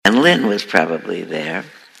Lynn was probably there.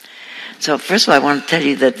 So first of all, I want to tell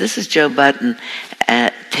you that this is Joe Button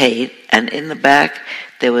at Tate, and in the back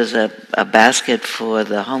there was a basket for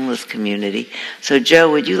the homeless community. So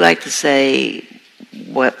Joe, would you like to say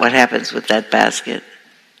what happens with that basket?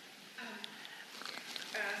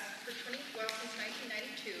 Since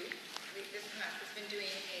 1992, this class has been doing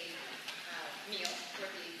a meal for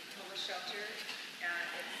the homeless shelter.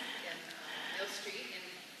 It's in Mill Street in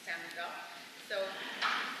San Miguel. So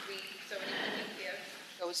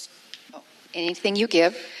anything you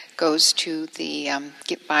give goes to the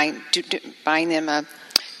buying them a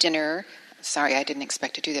dinner. Sorry, I didn't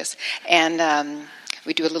expect to do this. And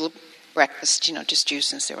we do a little breakfast, just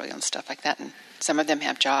juice and cereal and stuff like that. And some of them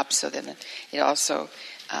have jobs, so then it also,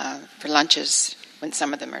 for lunches, when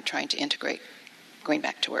some of them are trying to integrate going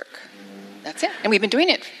back to work. That's it. And we've been doing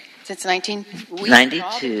it since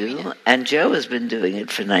 1992, and Joe has been doing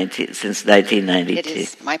it since 1992. It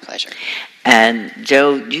is my pleasure. And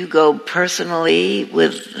Joe, you go personally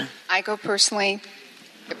with? I go personally,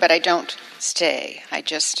 but I don't stay. I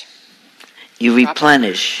just... You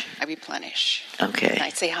replenish. I replenish. Okay. And I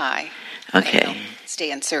say hi. Okay. I don't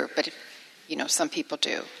stay and serve, but some people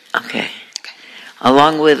do. Okay.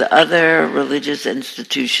 Along with other religious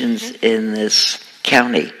institutions in this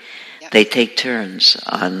county, they take turns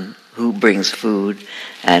on who brings food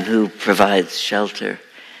and who provides shelter.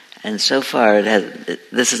 And so far,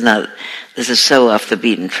 this is so off the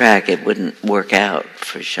beaten track, it wouldn't work out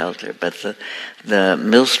for shelter. But the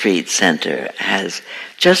Mill Street Center has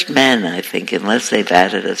just men, I think, unless they've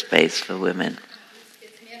added a space for women.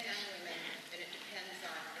 It's men and women, and it depends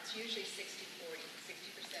on, it's usually 60-40,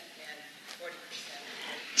 60% men,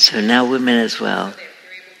 40%. So now women as well. So they're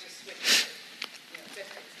able to switch, but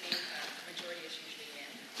it's majority is usually men.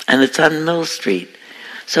 And it's on Mill Street.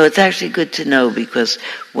 So it's actually good to know, because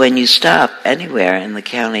when you stop anywhere in the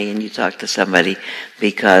county and you talk to somebody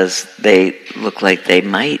because they look like they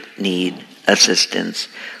might need assistance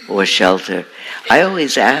or shelter, I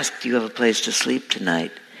always ask, do you have a place to sleep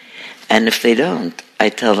tonight? And if they don't, I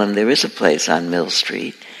tell them there is a place on Mill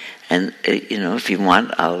Street. And, if you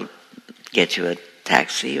want, I'll get you a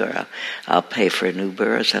taxi, or I'll pay for an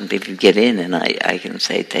Uber or something. If you get in, and I can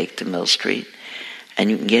say, take to Mill Street. And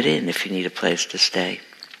you can get in if you need a place to stay.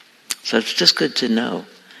 So it's just good to know.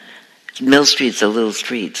 Mill Street's a little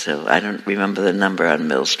street, so I don't remember the number on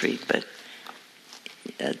Mill Street, but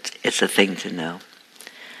it's a thing to know.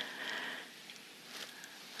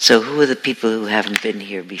 So who are the people who haven't been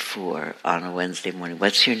here before on a Wednesday morning?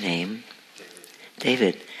 What's your name?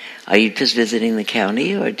 David. Are you just visiting the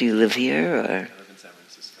county, or do you live here? Or? I live in San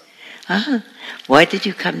Francisco. Why did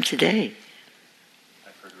you come today?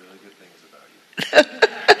 I've heard really good things about you.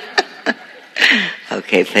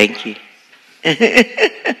 Okay, thank you.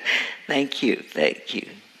 Thank you.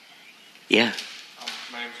 Yeah.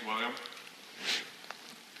 My name's William.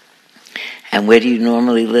 And where do you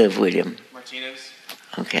normally live, William? Martinez.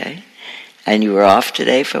 Okay. And you were off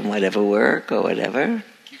today from whatever work or whatever?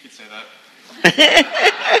 You could say that.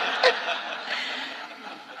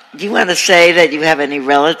 Do you want to say that you have any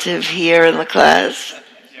relative here in the class?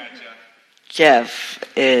 Yeah, Jeff. Jeff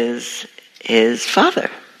is his father.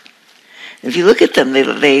 If you look at them,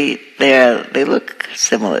 they look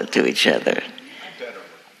similar to each other.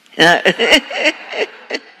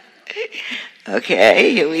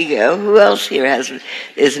 Okay, here we go. Who else here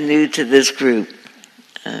is new to this group?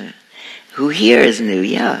 Who here is new?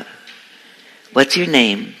 Yeah. What's your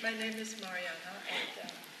name? My name is Mariana,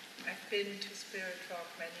 and I've been to Spirit Talk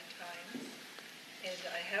many times, and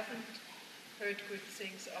I haven't heard good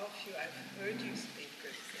things of you. I've heard you speak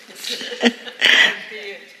good things.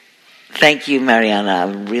 Thank you, Mariana.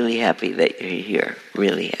 I'm really happy that you're here.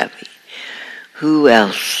 Really happy. Who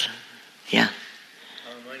else? Yeah.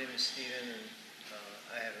 My name is Stephen, and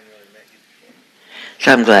I haven't really met you before.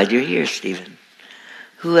 So I'm glad you're here, Stephen.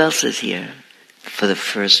 Who else is here for the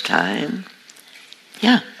first time?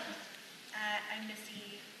 Yeah. I'm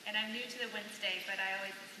Missy, and I'm new to the Wednesday, but I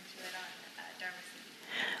always listen to it on Dharma City.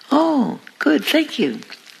 Oh, good. Thank you.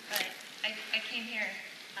 But I came here in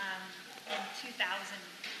 2000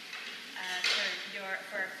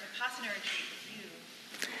 for the Vipassana retreat with you,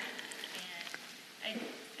 and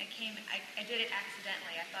I did it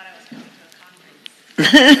accidentally. I thought I was coming to a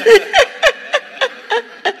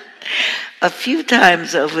conference. A few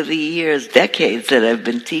times over the years, decades that I've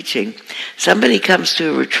been teaching, somebody comes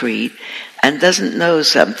to a retreat and doesn't know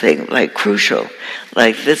something like crucial.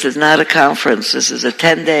 Like, this is not a conference, this is a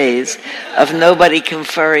 10 days of nobody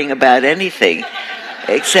conferring about anything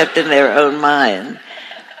except in their own mind.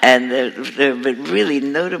 And there have been really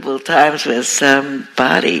notable times where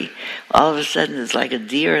somebody, all of a sudden, is like a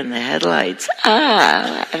deer in the headlights.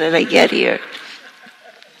 How did I get here?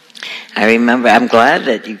 I remember, I'm glad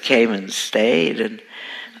that you came and stayed. And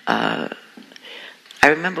I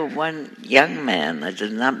remember one young man,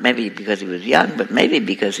 not maybe because he was young, but maybe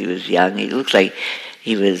because he was young. He looked like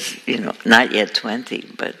he was, not yet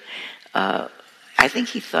 20, but I think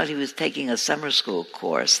he thought he was taking a summer school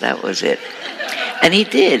course. That was it. And he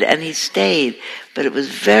did, and he stayed. But it was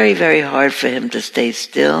very, very hard for him to stay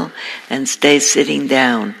still and stay sitting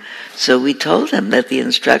down. So we told him that the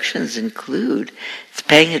instructions include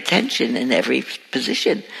paying attention in every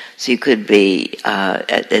position. So you could be,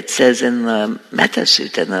 it says in the Metta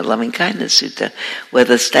Sutta, in the Loving Kindness Sutta,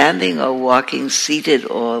 whether standing or walking, seated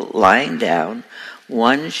or lying down,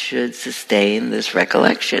 one should sustain this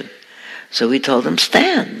recollection. So we told him,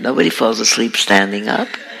 stand. Nobody falls asleep standing up.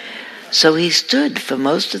 So he stood for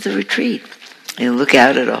most of the retreat. You look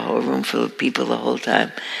out at a whole room full of people the whole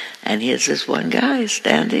time, and here's this one guy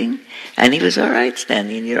standing, and he was all right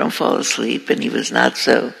standing, and you don't fall asleep, and he was not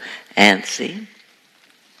so antsy.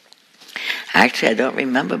 Actually, I don't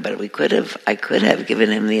remember, but I could have given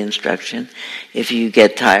him the instruction, if you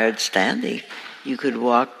get tired standing, you could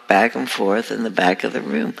walk back and forth in the back of the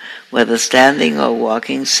room. Whether standing or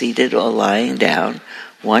walking, seated or lying down,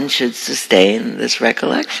 one should sustain this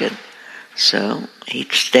recollection. So he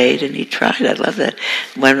stayed and he tried. I love that.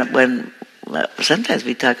 When sometimes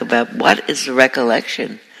we talk about what is the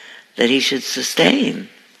recollection that he should sustain.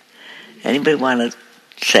 Anybody want to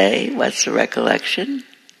say what's the recollection?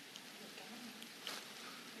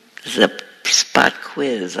 This is a spot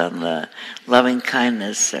quiz on the loving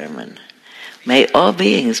kindness sermon. May all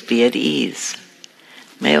beings be at ease.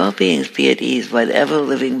 May all beings be at ease, whatever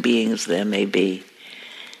living beings there may be.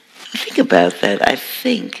 Think about that. I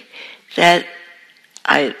think that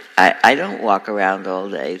I don't walk around all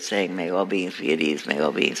day saying, may all beings be at ease, may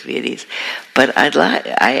all beings be at ease. But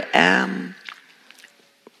I am,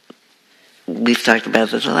 we've talked about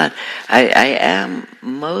this a lot, I am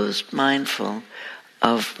most mindful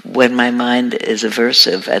of when my mind is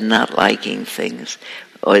aversive and not liking things.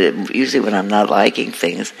 Or usually when I'm not liking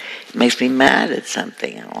things, it makes me mad at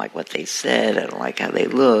something. I don't like what they said. I don't like how they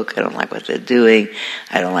look. I don't like what they're doing.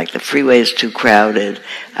 I don't like the freeway is too crowded.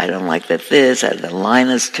 I don't like that the line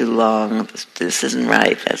is too long. This isn't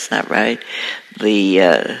right. That's not right.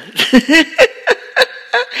 If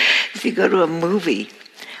you go to a movie,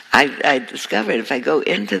 I discovered if I go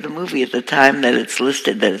into the movie at the time that it's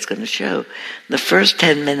listed that it's going to show, the first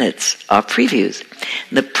 10 minutes are previews.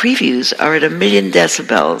 The previews are at 1,000,000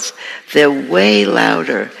 decibels. They're way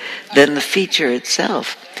louder than the feature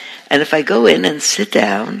itself. And if I go in and sit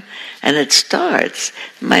down and it starts,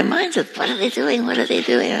 my mind says, what are they doing? What are they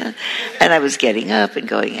doing? And I was getting up and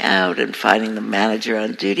going out and finding the manager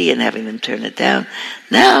on duty and having them turn it down.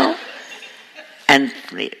 Now, and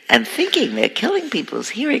thinking they're killing people's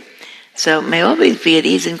hearing. So may all beings be at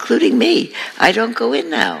ease, including me. I don't go in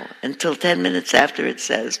now until 10 minutes after it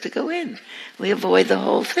says to go in. We avoid the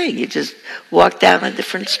whole thing. You just walk down a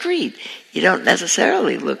different street. You don't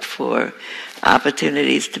necessarily look for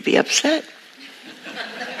opportunities to be upset.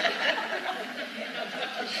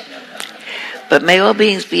 But may all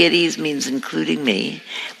beings be at ease means including me,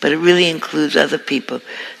 but it really includes other people.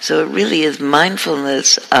 So it really is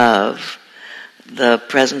mindfulness of the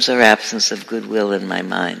presence or absence of goodwill in my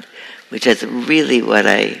mind, which is really what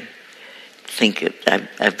I think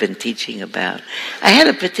I've been teaching about. I had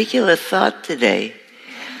a particular thought today.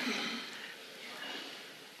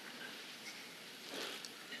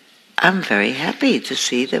 I'm very happy to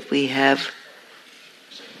see that we have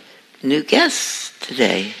new guests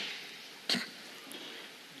today.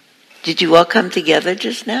 Did you all come together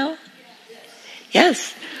just now?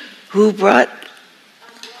 Yes. Who brought?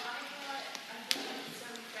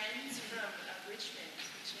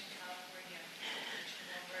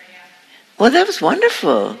 Well, that was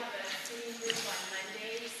wonderful.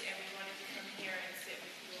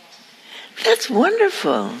 That's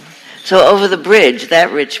wonderful. So over the bridge,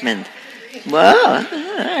 that Richmond. Well, all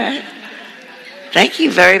right. Thank you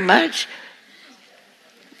very much.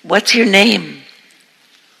 What's your name?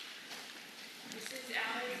 This is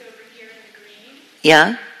Alice over here in the green.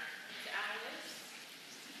 Yeah?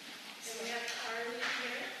 It's Alice. And we have Carly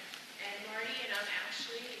here, and Marty, and I'm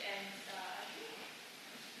Ashley, and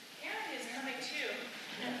Karen is coming too.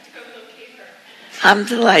 I have to go locate her. I'm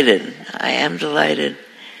delighted. I am delighted.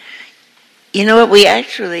 You know what? We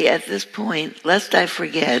actually, at this point, lest I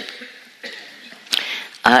forget,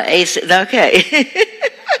 okay.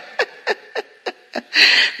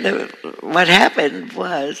 What happened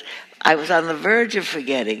was, I was on the verge of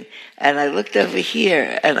forgetting, and I looked over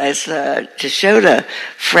here, and I saw Jashoda,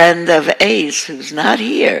 friend of Ace, who's not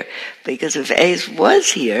here, because if Ace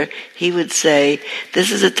was here, he would say, this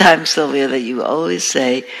is a time, Sylvia, that you always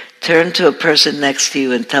say, turn to a person next to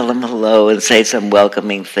you and tell them hello and say some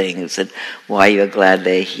welcoming things and why you're glad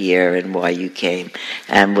they're here and why you came.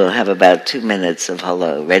 And we'll have about 2 minutes of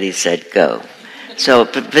hello. Ready, set, go. So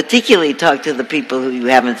particularly talk to the people who you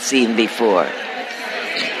haven't seen before.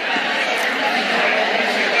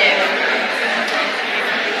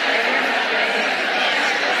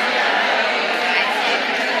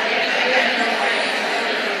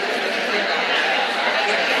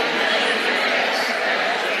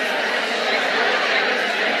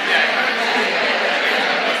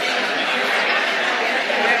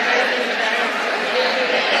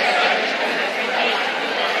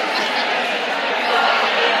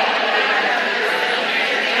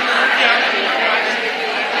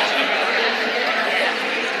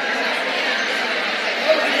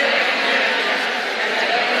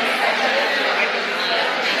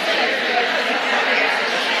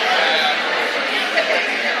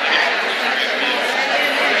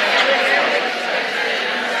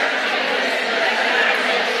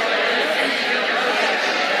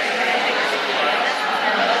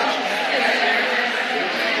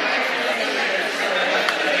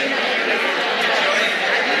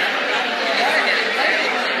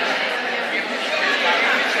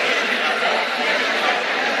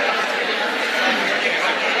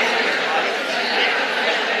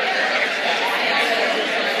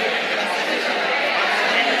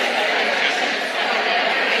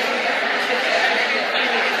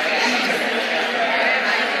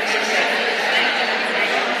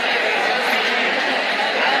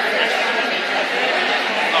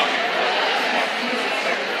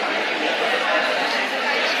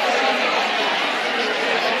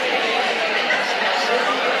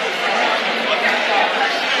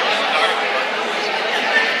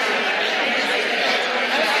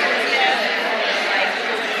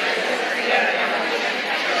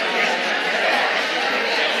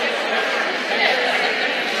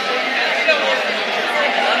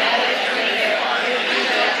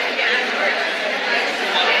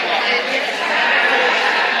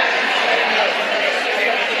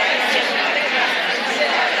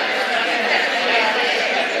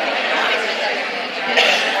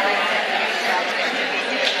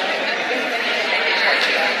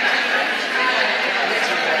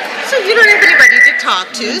 You don't have anybody to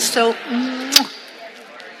talk to, so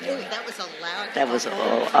that was a loud. That was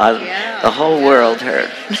all. The whole world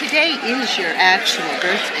heard. Today is your actual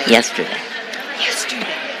birthday. Yesterday,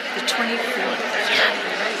 the 24th.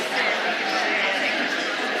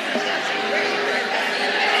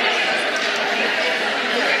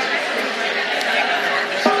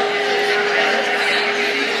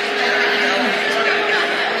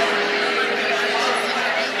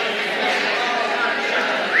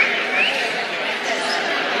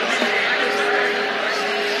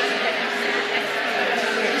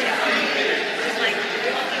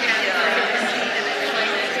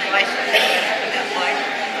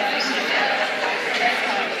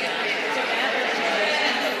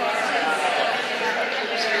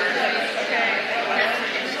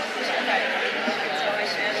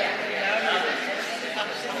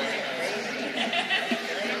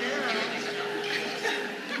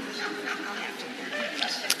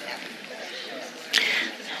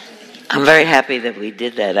 I'm very happy that we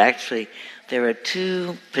did that. Actually, there are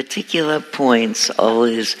two particular points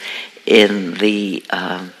always in the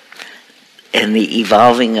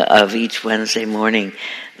evolving of each Wednesday morning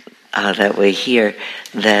that we're here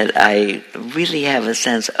that I really have a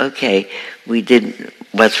sense, okay, we did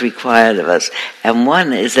what's required of us. And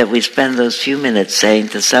one is that we spend those few minutes saying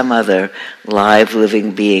to some other live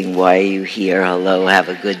living being, why are you here? Hello, have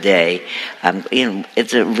a good day.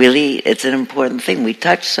 It's an important thing. We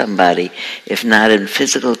touch somebody, if not in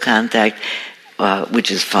physical contact,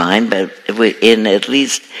 which is fine, but in at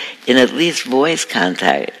least voice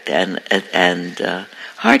contact and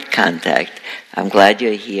heart contact. I'm glad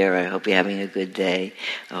you're here. I hope you're having a good day.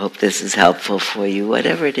 I hope this is helpful for you.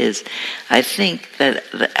 Whatever it is, I think that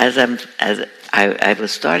as I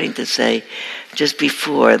was starting to say just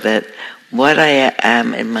before, that what I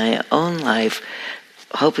am in my own life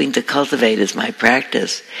hoping to cultivate as my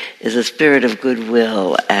practice is a spirit of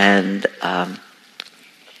goodwill and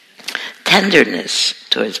tenderness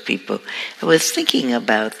towards people. I was thinking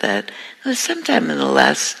about that. It was sometime in the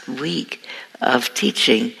last week of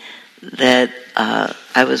teaching that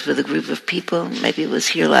I was with a group of people, maybe it was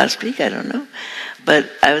here last week, I don't know, but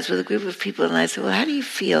I was with a group of people and I said, well, how do you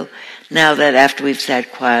feel now that after we've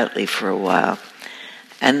sat quietly for a while?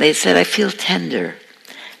 And they said, I feel tender.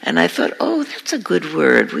 And I thought, oh, that's a good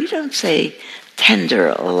word. We don't say tender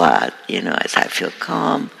a lot. I said, I feel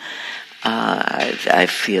calm. I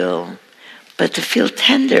feel, but to feel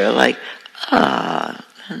tender, like,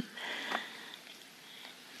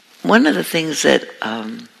 one of the things that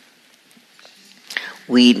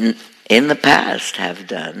we in the past have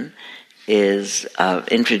done is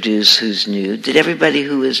introduce who's new. Did everybody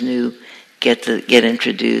who is new get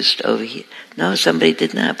introduced over here? No, somebody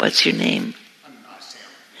did not. What's your name? Sam.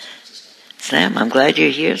 Sam, I'm glad you're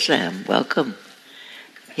here, Sam. Welcome.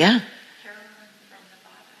 Yeah.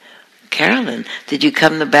 Carolyn, did you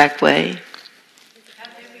come the back way?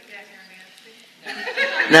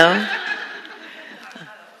 No?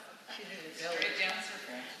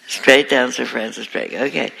 Straight down Sir Francis Drake.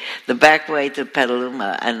 Okay. The back way to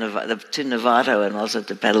Petaluma and to Novato and also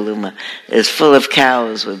to Petaluma is full of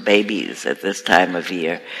cows with babies at this time of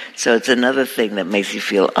year. So it's another thing that makes you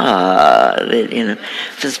feel,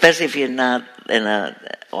 especially if you're not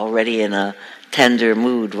already in a tender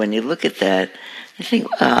mood. When you look at that, you think,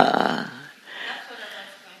 That's what I was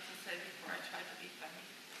going to say before I tried to be funny.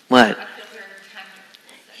 What? I feel very tender.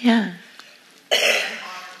 Yeah.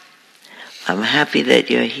 I'm happy that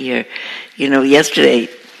you're here. Yesterday,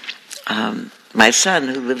 my son,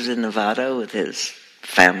 who lives in Nevada with his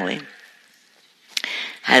family,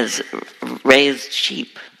 has raised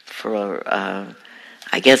sheep for,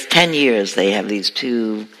 10 years. They have these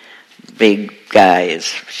two big guys,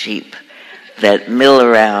 sheep, that mill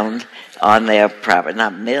around on their property.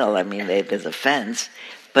 Not mill, there's a fence,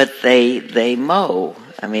 but they mow.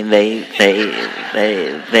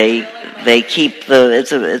 They keep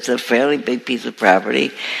it's a fairly big piece of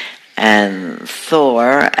property, and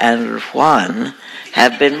Thor and Juan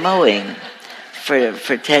have been mowing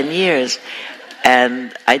for 10 years.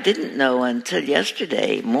 And I didn't know until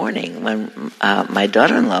yesterday morning when my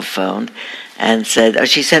daughter-in-law phoned and said,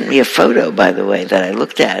 she sent me a photo, by the way, that I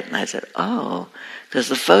looked at, and I said, because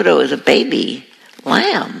the photo is a baby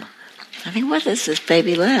lamb. What is this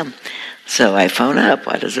baby lamb? So I phone up,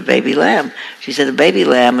 what is a baby lamb? She said, the baby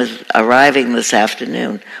lamb is arriving this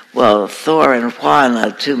afternoon. Well, Thor and Juan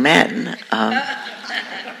are two men.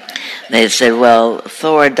 They said, well,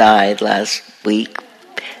 Thor died last week.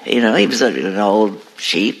 He was an old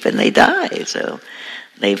sheep and they die. So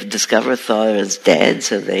they've discovered Thor is dead,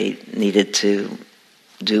 so they needed to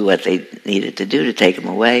do what they needed to do to take him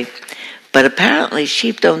away. But apparently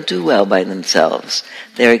sheep don't do well by themselves.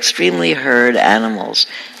 They're extremely herd animals,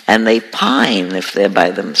 and they pine if they're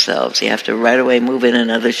by themselves. You have to right away move in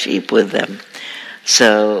another sheep with them.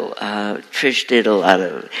 So Trish did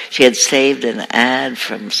she had saved an ad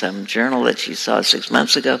from some journal that she saw 6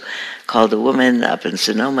 months ago called "A Woman Up in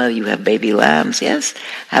Sonoma, You Have Baby Lambs." Yes,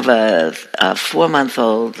 have a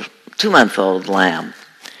 2-month-old lamb.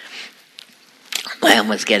 Lamb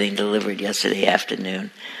was getting delivered yesterday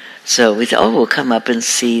afternoon. So we said, we'll come up and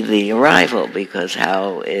see the arrival, because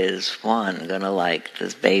how is Juan going to like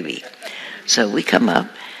this baby? So we come up.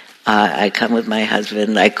 I come with my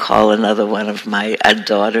husband. I call another one of my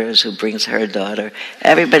daughters who brings her daughter.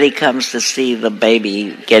 Everybody comes to see the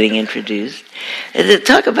baby getting introduced. And to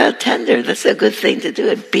talk about tender, that's a good thing to do.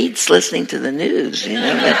 It beats listening to the news,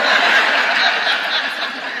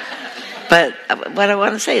 But what I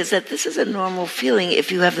want to say is that this is a normal feeling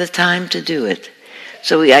if you have the time to do it.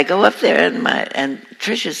 So I go up there, and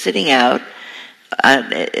Trish is sitting outside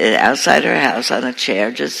her house on a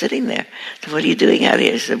chair, just sitting there. So what are you doing out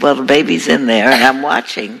here? She said, well, the baby's in there, and I'm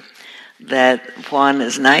watching that Juan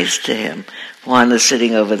is nice to him. Juan is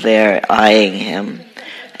sitting over there eyeing him,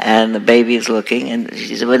 and the baby is looking. And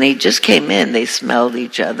she said, when he just came in, they smelled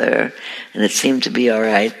each other, and it seemed to be all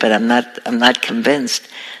right. But I'm not convinced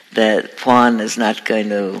that Juan is not going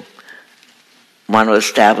to want to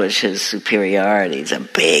establish his superiority. He's a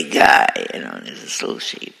big guy, and he's this little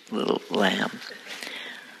sheep, little lamb.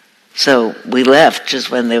 So we left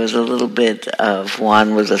just when there was a little bit of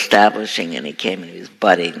Juan was establishing, and he came and he was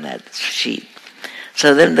butting that sheep.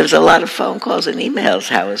 So then there's a lot of phone calls and emails.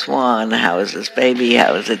 How is Juan? How is this baby?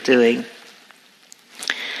 How is it doing?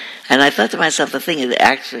 And I thought to myself, the thing is,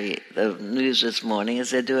 actually, the news this morning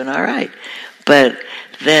is they're doing all right. But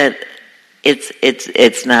that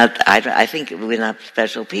it's not, I think we're not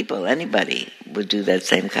special people. Anybody would do that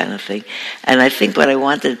same kind of thing. And I think why I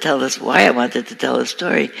wanted to tell this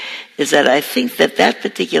story, is that I think that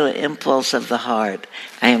particular impulse of the heart,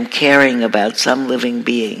 I am caring about some living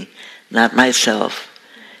being, not myself,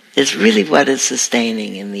 is really what is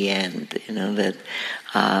sustaining in the end. That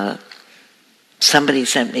somebody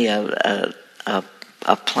sent me a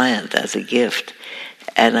plant as a gift,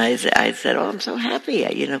 and I said, "Oh, I'm so happy."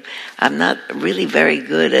 I'm not really very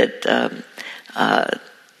good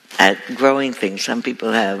at growing things. Some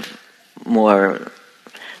people have more.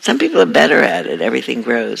 Some people are better at it. Everything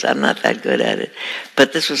grows. I'm not that good at it.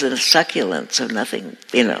 But this was a succulent, so nothing.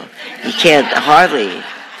 You can't hardly.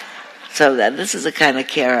 So this is the kind of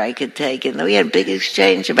care I could take. And we had a big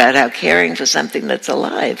exchange about how caring for something that's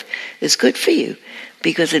alive is good for you,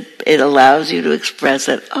 because it allows you to express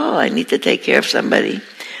that, I need to take care of somebody,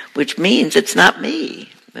 which means it's not me.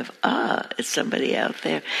 It's somebody out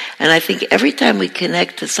there. And I think every time we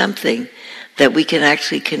connect to something that we can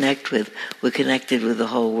actually connect with, we're connected with the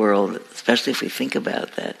whole world, especially if we think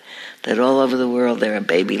about that. That all over the world there are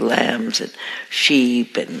baby lambs and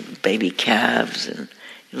sheep and baby calves, and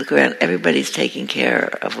you look around, everybody's taking care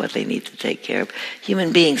of what they need to take care of.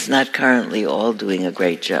 Human beings not currently all doing a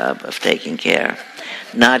great job of taking care,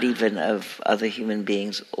 not even of other human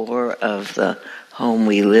beings or of the home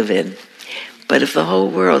we live in. But if the whole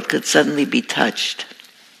world could suddenly be touched,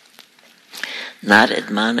 not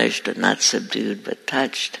admonished or not subdued, but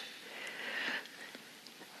touched,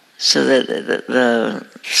 so that the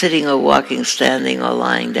sitting or walking, standing or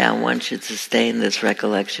lying down, one should sustain this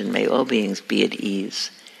recollection, may all beings be at ease.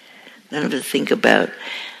 None of it think about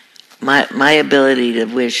my ability to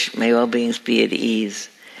wish, may all beings be at ease.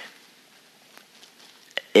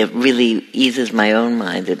 It really eases my own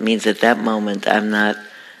mind. It means at that moment I'm not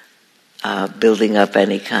building up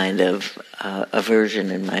any kind of aversion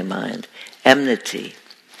in my mind. Enmity.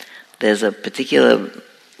 There's a particular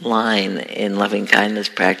line in loving kindness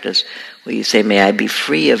practice where you say, may I be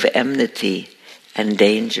free of enmity and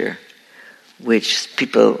danger, which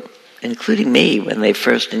people, including me, when they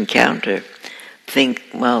first encounter, think,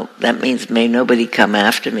 well, that means may nobody come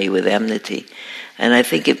after me with enmity. And I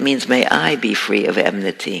think it means may I be free of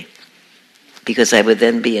enmity, because I would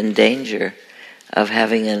then be in danger of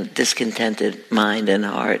having a discontented mind and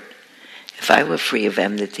heart. If I were free of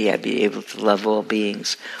enmity, I'd be able to love all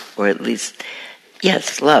beings, or at least,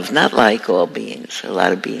 yes, love, not like all beings. A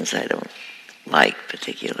lot of beings I don't like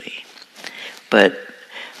particularly. But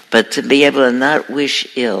to be able to not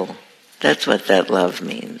wish ill, that's what that love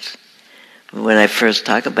means. When I first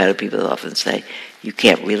talk about it, people often say, you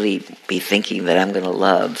can't really be thinking that I'm going to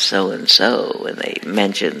love so-and-so, when they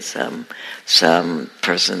mention some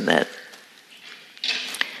person that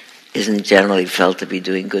isn't generally felt to be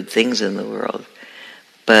doing good things in the world.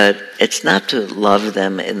 But it's not to love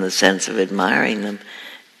them in the sense of admiring them.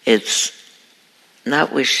 It's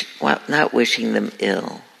not wishing them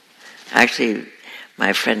ill. Actually,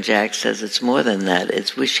 my friend Jack says it's more than that.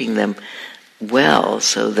 It's wishing them well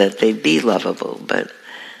so that they be lovable. But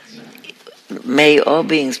may all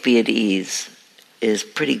beings be at ease is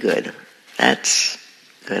pretty good. That's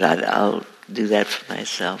good. I'll do that for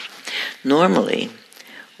myself. Normally,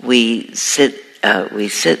 we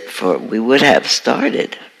would have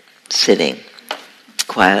started sitting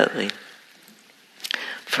quietly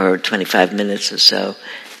for 25 minutes or so,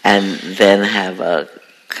 and then have a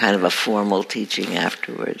kind of a formal teaching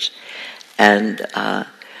afterwards. And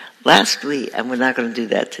last week, and we're not going to do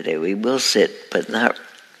that today, we will sit, but not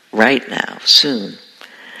right now, soon.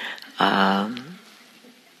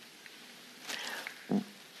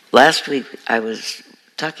 Last week I was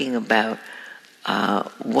talking about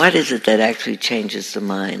what is it that actually changes the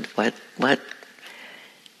mind? What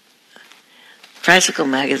Tricycle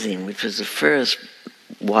Magazine, which was the first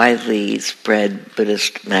widely spread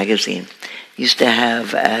Buddhist magazine, used to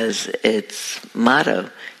have as its motto,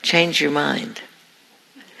 change your mind.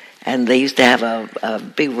 And they used to have a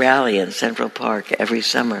big rally in Central Park every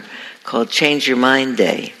summer called Change Your Mind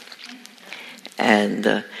Day. And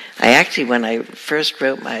I actually, when I first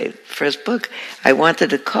wrote my first book, I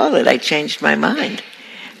wanted to call it I Changed My Mind.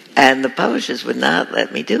 And the publishers would not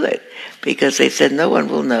let me do it, because they said, no one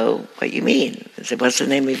will know what you mean. I said, what's the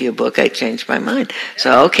name of your book? I Changed My Mind.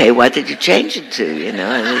 So, okay, what did you change it to? And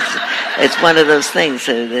it's one of those things.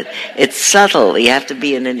 So that it's subtle. You have to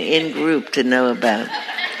be in an in-group to know about.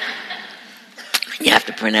 You have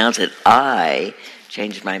to pronounce it, I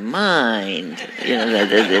changed my mind. Then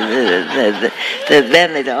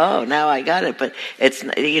they go, oh, now I got it. But it's,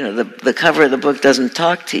 the cover of the book doesn't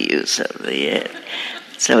talk to you.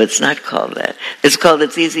 So it's not called that. It's called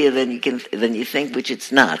It's Easier Than You Think, which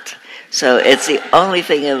it's not. So it's the only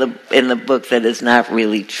thing in the book that is not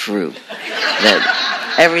really true.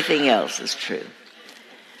 That everything else is true.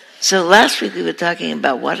 So last week we were talking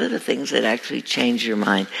about what are the things that actually change your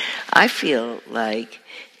mind. I feel like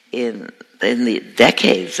in in the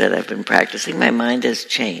decades that I've been practicing, my mind has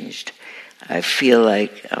changed. I feel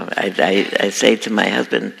like, I say to my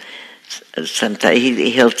husband, sometimes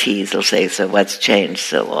he'll tease, he'll say, so what's changed?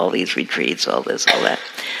 So all these retreats, all this, all that.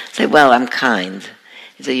 I say, well, I'm kind.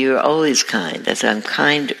 He said, you're always kind. I said, I'm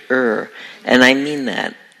kinder. And I mean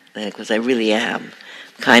that, because I really am.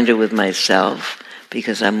 Kinder with myself,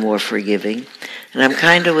 because I'm more forgiving. And I'm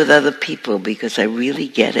kinder with other people, because I really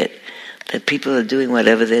get it. That people are doing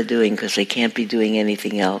whatever they're doing because they can't be doing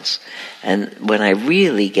anything else. And when I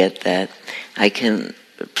really get that, I can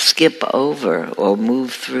skip over or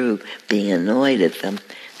move through being annoyed at them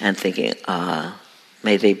and thinking,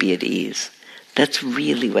 may they be at ease. That's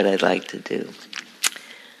really what I'd like to do.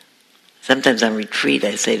 Sometimes on retreat,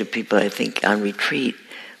 I say to people, I think on retreat,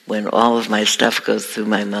 when all of my stuff goes through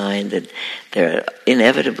my mind, and there are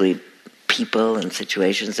inevitably people and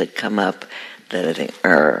situations that come up that I think,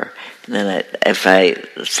 and then if I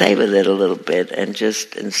stay with it a little bit and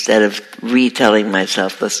just, instead of retelling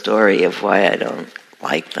myself the story of why I don't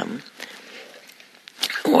like them,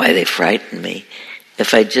 why they frighten me,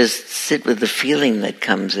 if I just sit with the feeling that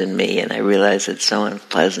comes in me and I realize it's so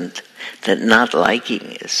unpleasant, that not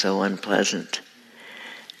liking is so unpleasant,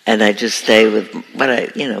 and I just stay with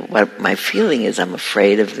what my feeling is. I'm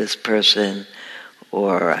afraid of this person,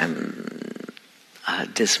 or I'm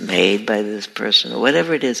dismayed by this person, or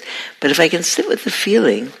whatever it is. But if I can sit with the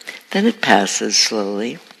feeling, then it passes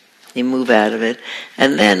slowly. You move out of it.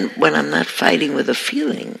 And then when I'm not fighting with a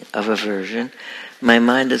feeling of aversion, my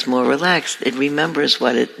mind is more relaxed. It remembers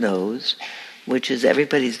what it knows, which is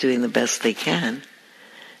everybody's doing the best they can.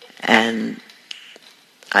 And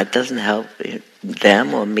it doesn't help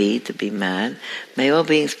them or me to be mad. May all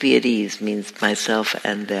beings be at ease means myself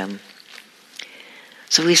and them.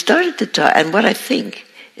 So we started to talk, and what I think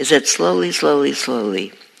is that slowly,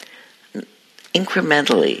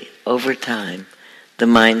 incrementally, over time, the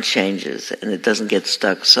mind changes, and it doesn't get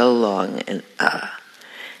stuck so long, and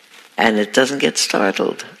it doesn't get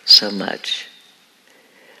startled so much.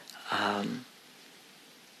 I'll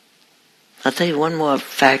tell you one more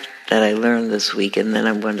fact that I learned this week, and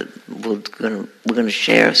then we're going to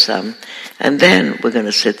share some, and then we're going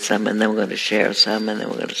to sit some, and then we're going to share some, and then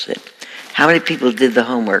we're going to sit. How many people did the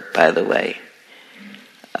homework, by the way?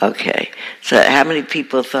 Okay. So how many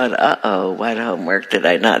people thought, what homework did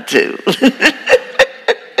I not do?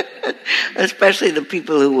 Especially the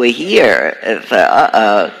people who were here. And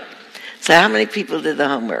thought, So how many people did the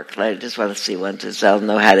homework? I just want to see 1, 2, so I'll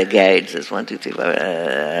know how to gauge this. 1, 2, 3, 4.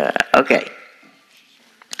 Okay.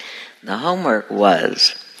 The homework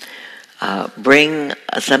was bring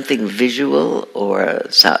something visual,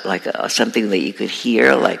 or something that you could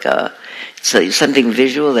hear, something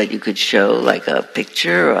visual that you could show, like a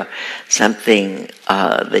picture, or something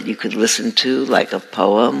that you could listen to, like a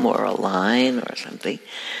poem or a line or something,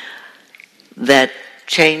 that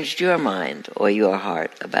changed your mind or your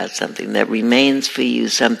heart about something, that remains for you,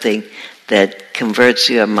 something that converts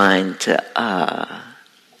your mind to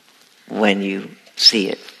when you see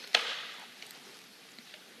it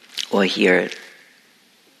or hear it.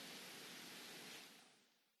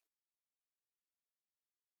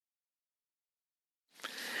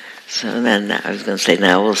 So then I was going to say,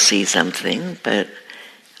 now we'll see something, but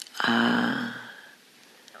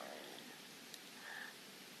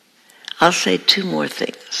I'll say 2 more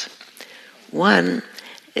things. One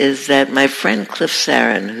is that my friend Cliff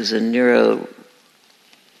Sarin, who's a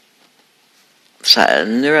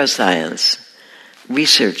neuroscience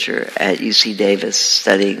researcher at UC Davis,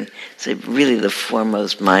 studying really the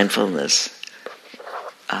foremost mindfulness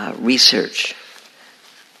research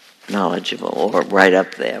knowledgeable, or right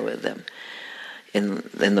up there with them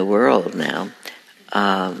in the world now,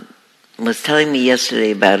 was telling me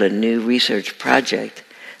yesterday about a new research project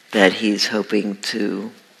that he's hoping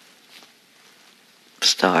to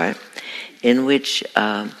start, in which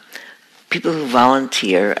people who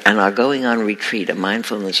volunteer and are going on retreat, a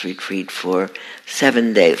mindfulness retreat for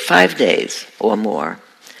 7 days, 5 days or more,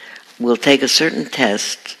 will take a certain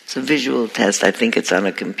test. It's a visual test. I think it's on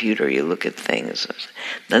a computer. You look at things.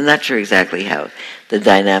 I'm not sure exactly how the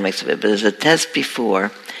dynamics of it, but there's a test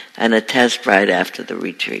before and a test right after the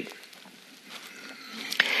retreat.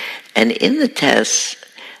 And in the test,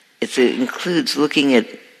 it includes looking at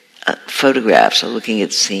photographs or looking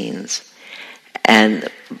at scenes. And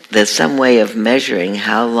there's some way of measuring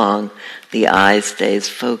how long the eye stays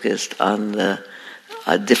focused on the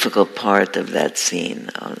difficult part of that scene,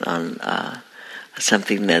 on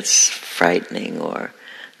something that's frightening or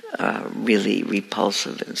really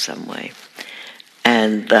repulsive in some way.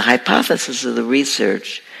 And the hypothesis of the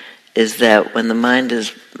research is that when the mind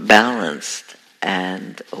is balanced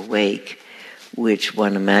and awake, which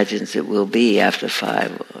one imagines it will be after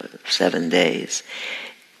 5 or 7 days,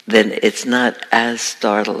 then it's not as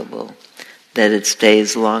startleable that it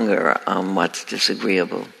stays longer on what's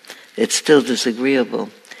disagreeable. It's still disagreeable,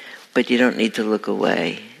 but you don't need to look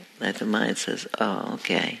away. Like the mind says, oh,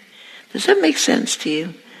 okay. Does that make sense to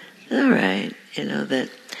you? All right. That...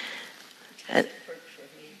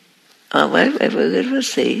 we'll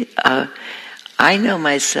see. I know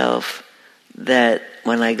myself that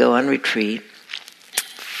when I go on retreat,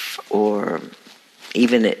 or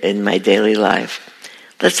even in my daily life,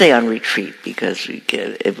 let's say on retreat, because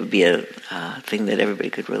it would be a thing that everybody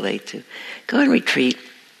could relate to. Go on retreat,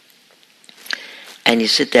 and you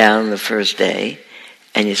sit down the first day,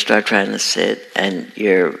 and you start trying to sit, and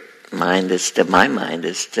my mind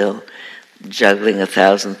is still juggling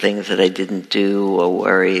 1,000 things that I didn't do, or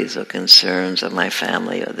worries, or concerns of my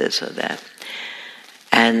family, or this or that.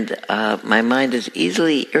 And my mind is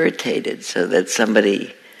easily irritated, so that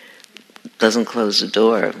somebody doesn't close the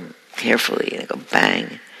door carefully, and go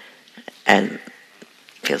bang, and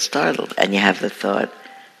feel startled. And you have the thought,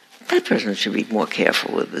 that person should be more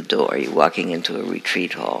careful with the door. You're walking into a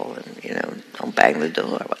retreat hall, and don't bang the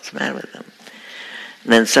door. What's the matter with them?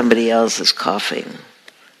 And then somebody else is coughing.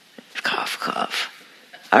 Cough, cough.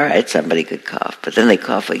 All right, somebody could cough, but then they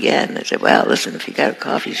cough again. They say, well, listen, if you got a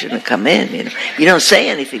cough, you shouldn't have come in. You don't say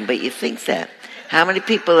anything, but you think that. How many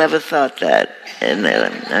people ever thought that? And they're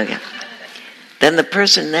like, okay. Then the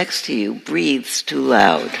person next to you breathes too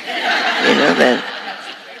loud.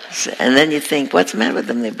 And then you think, what's the matter with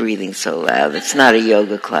them? They're breathing so loud. It's not a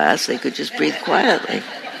yoga class. They could just breathe quietly.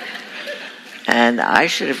 And I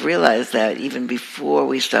should have realized that even before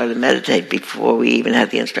we started meditating, before we even had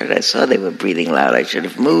the instructor. I saw they were breathing loud. I should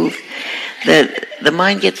have moved. That the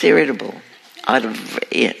mind gets irritable. But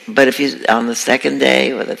if you on the second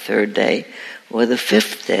day, or the third day, or the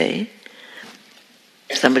 5th day,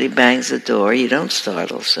 somebody bangs the door, you don't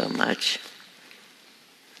startle so much.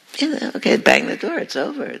 Okay, bang the door, it's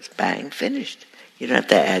over. It's bang, finished. You don't have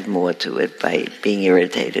to add more to it by being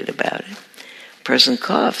irritated about it. Person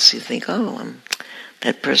coughs, you think,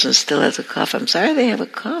 that person still has a cough. I'm sorry they have a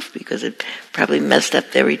cough, because it probably messed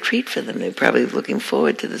up their retreat for them. They're probably looking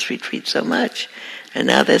forward to this retreat so much, and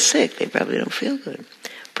now they're sick. They probably don't feel good.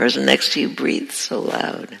 Person next to you breathes so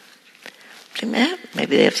loud.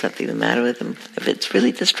 Maybe they have something the matter with them. If it's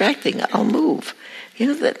really distracting, I'll move.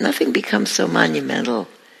 That nothing becomes so monumental.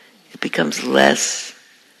 It becomes less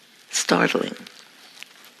startling.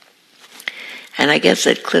 And I guess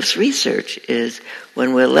that Cliff's research is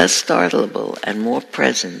when we're less startleable and more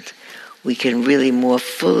present, we can really more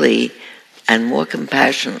fully and more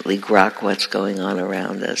compassionately grok what's going on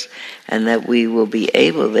around us, and that we will be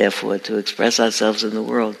able, therefore, to express ourselves in the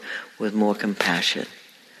world with more compassion.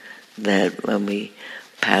 That when we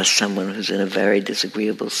pass someone who's in a very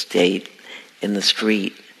disagreeable state in the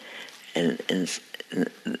street, and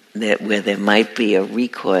where there might be a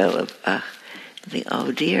recoil of, think,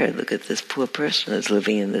 oh dear, look at this poor person who's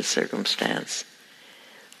living in this circumstance.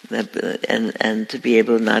 And to be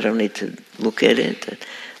able not only to look at it,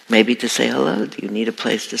 maybe to say, hello, do you need a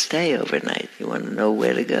place to stay overnight? You want to know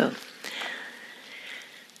where to go?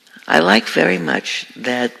 I like very much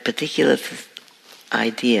that particular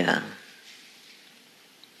idea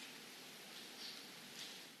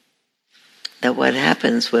that what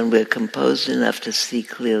happens when we're composed enough to see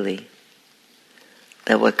clearly,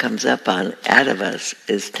 that what comes up out of us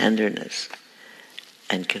is tenderness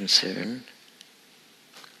and concern.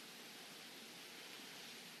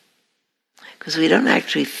 Because we don't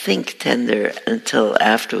actually think tender until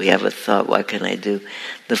after we have a thought, what can I do?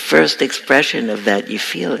 The first expression of that, you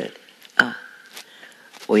feel it.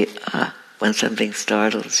 When something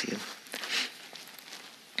startles you.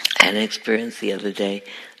 I had an experience the other day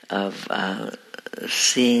of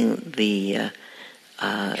seeing the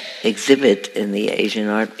exhibit in the Asian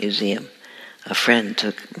Art Museum. A friend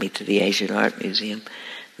took me to the Asian Art Museum.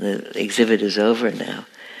 The exhibit is over now,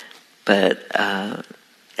 but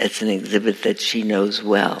it's an exhibit that she knows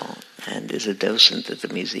well and is a docent at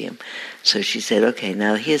the museum. So she said, okay,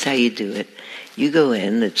 now here's how you do it. You go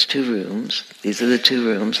in, it's 2 rooms. These are the 2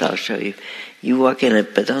 rooms, I'll show you. You walk in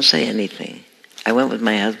it, but don't say anything. I went with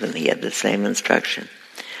my husband, he had the same instruction.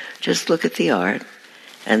 Just look at the art,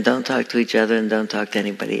 and don't talk to each other, and don't talk to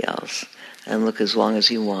anybody else. And look as long as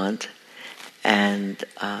you want, and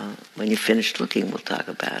when you finish looking, we'll talk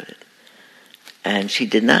about it. And she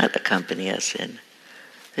did not accompany us in.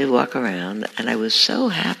 They walk around, and I was so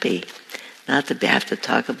happy not to have to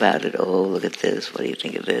talk about it. Oh, look at this. What do you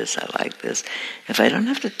think of this? I like this. If I don't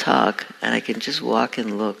have to talk, and I can just walk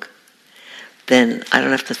and look. then I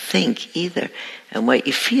don't have to think either. And what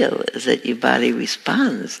you feel is that your body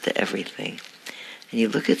responds to everything. And you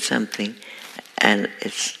look at something, and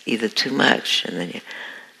it's either too much, and then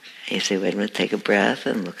you say, wait a minute, take a breath,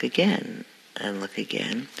 and look again, and look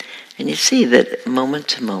again. And you see that moment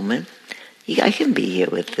to moment, I can be here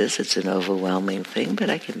with this. It's an overwhelming thing, but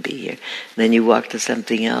I can be here. And then you walk to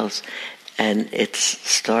something else, and it's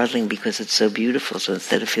startling because it's so beautiful. So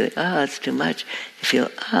instead of feeling, it's too much, you feel,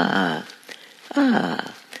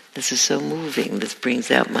 this is so moving. This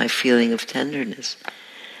brings out my feeling of tenderness.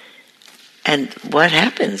 And what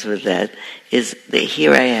happens with that is that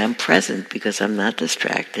here I am present because I'm not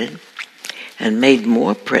distracted, and made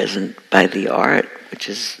more present by the art, which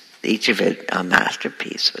is each of it a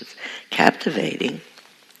masterpiece. It's captivating.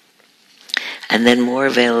 And then more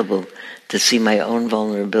available to see my own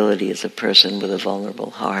vulnerability as a person with a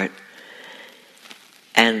vulnerable heart.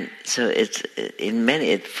 And so it's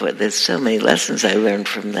there's so many lessons I learned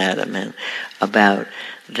from that, about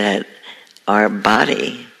that our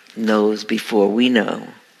body knows before we know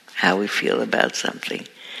how we feel about something.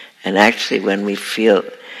 And actually when we feel,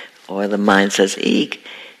 or the mind says eek,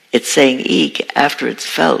 it's saying eek after it's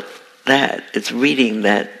felt that. It's reading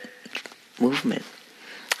that movement.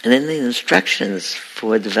 And then the instructions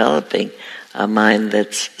for developing a mind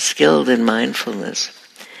that's skilled in mindfulness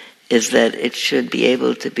is that it should be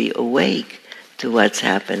able to be awake to what's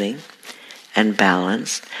happening and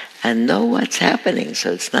balanced and know what's happening.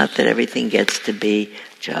 So it's not that everything gets to be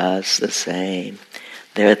just the same.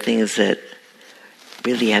 There are things that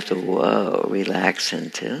really have to, relax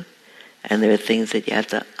into. And there are things that you have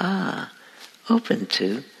to, open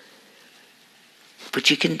to. But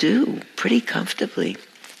you can do pretty comfortably.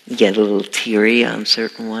 You get a little teary on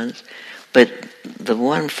certain ones. But the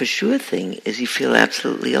one for sure thing is you feel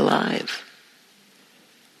absolutely alive.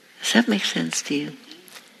 Does that make sense to you?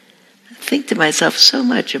 I think to myself so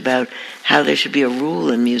much about how there should be a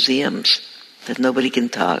rule in museums that nobody can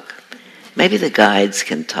talk. Maybe the guides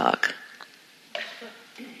can talk.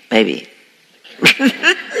 Maybe.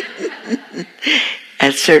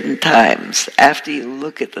 At certain times, after you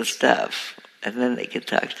look at the stuff, and then they can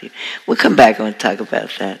talk to you. We'll come back and talk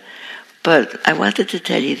about that. But I wanted to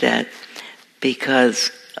tell you that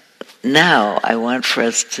because now I want for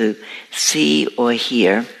us to see or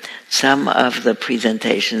hear some of the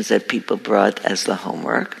presentations that people brought as the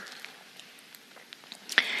homework.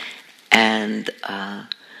 And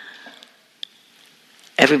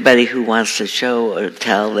everybody who wants to show or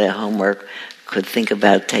tell their homework could think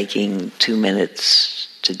about taking 2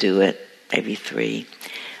 minutes to do it, maybe 3.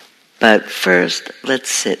 But first, let's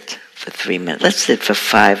sit for 3 minutes. Let's sit for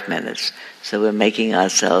 5 minutes. So we're making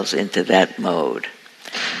ourselves into that mode.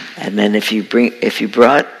 And then if you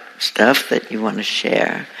brought stuff that you want to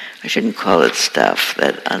share, I shouldn't call it stuff,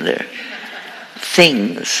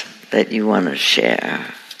 things that you want to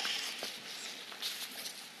share.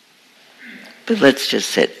 But let's just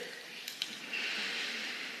sit.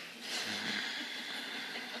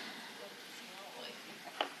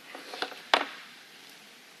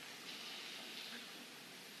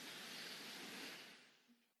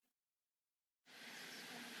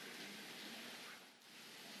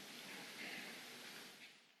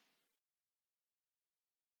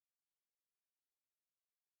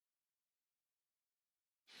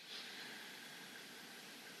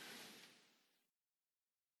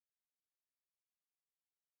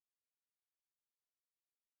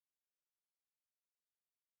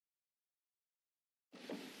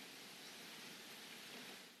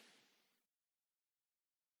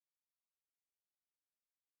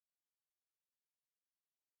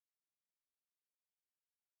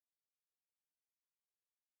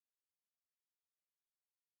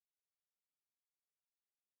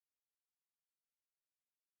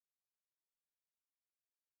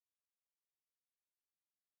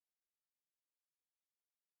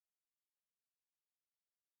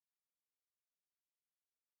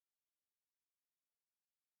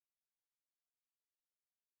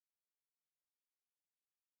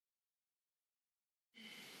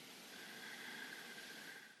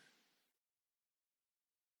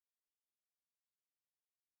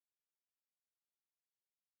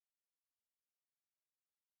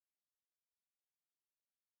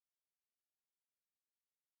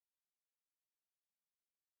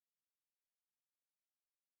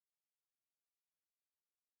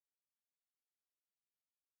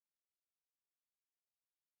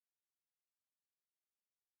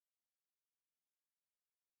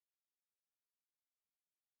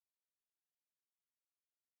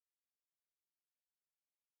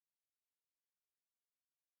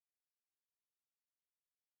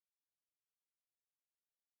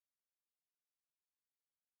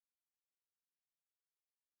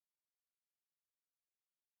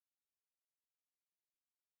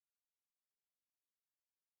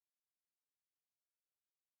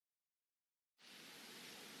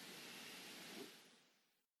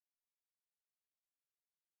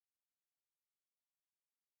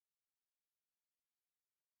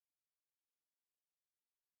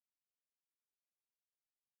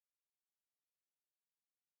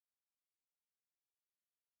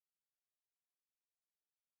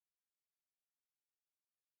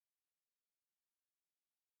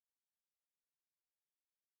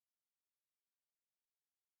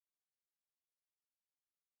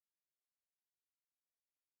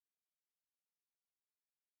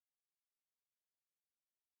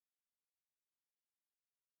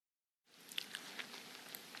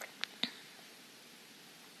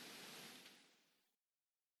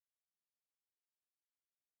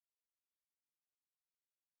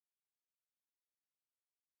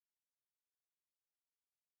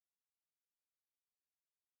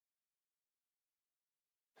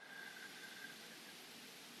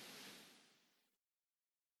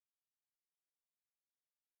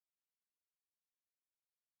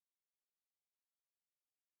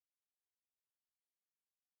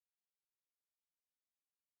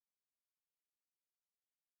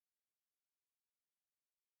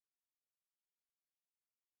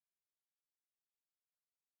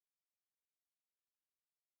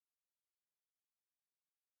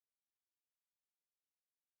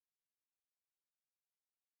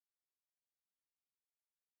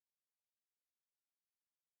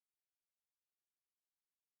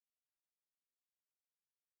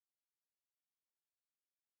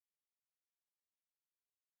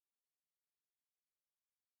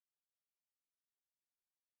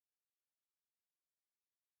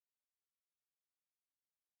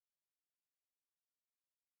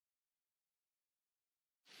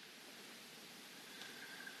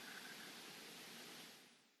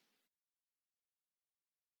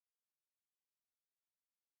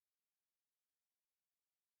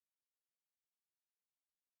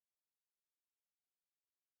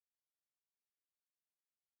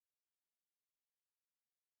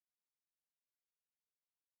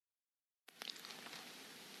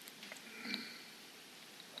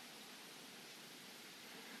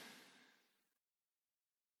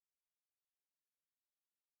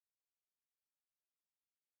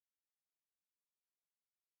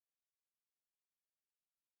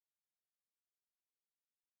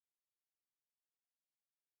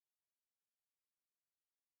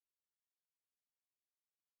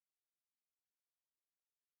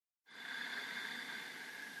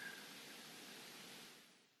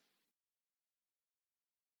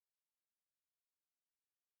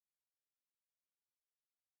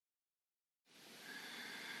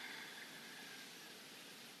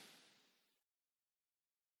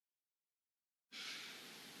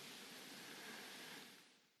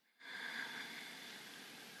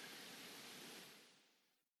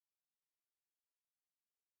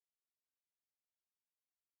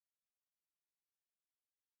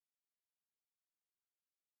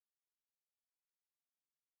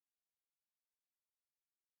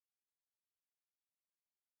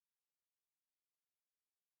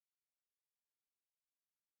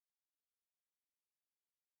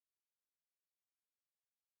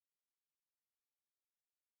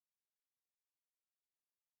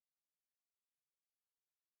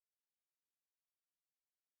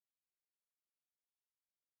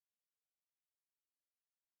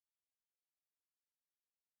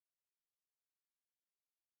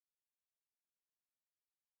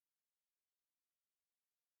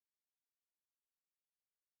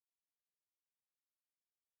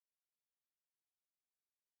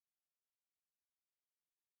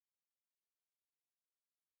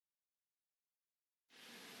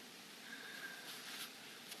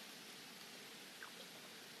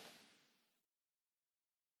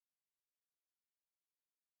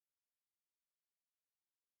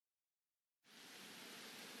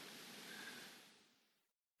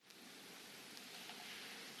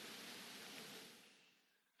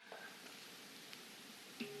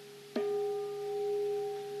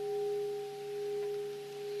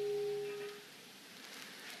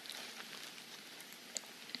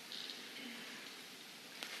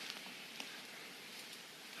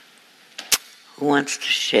 Who wants to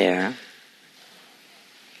share?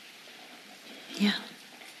 Yeah.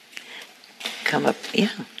 Come up. Yeah,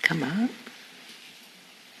 come up.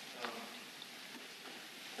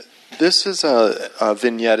 This is a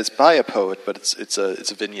vignette. It's by a poet, but it's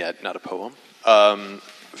a vignette, not a poem.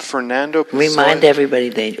 Fernando Pessoa. Remind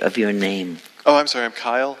everybody of your name. Oh, I'm sorry. I'm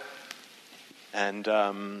Kyle. And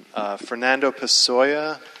Fernando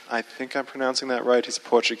Pessoa, I think I'm pronouncing that right. He's a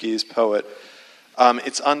Portuguese poet.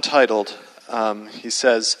 It's untitled. He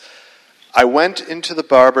says, I went into the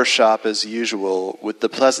barber shop as usual with the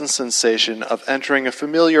pleasant sensation of entering a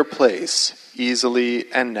familiar place,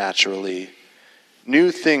 easily and naturally.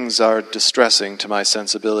 New things are distressing to my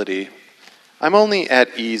sensibility. I'm only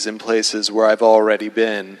at ease in places where I've already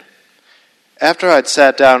been. After I'd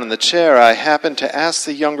sat down in the chair, I happened to ask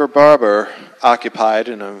the younger barber, occupied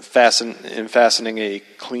in fastening a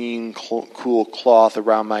clean, cool cloth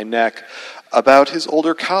around my neck, about his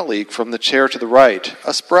older colleague from the chair to the right,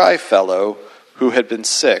 a spry fellow who had been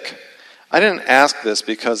sick. I didn't ask this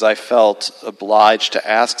because I felt obliged to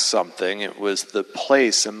ask something. It was the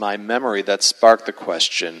place in my memory that sparked the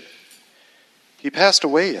question. He passed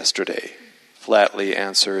away yesterday, flatly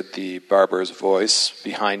answered the barber's voice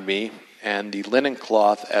behind me, and the linen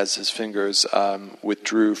cloth as his fingers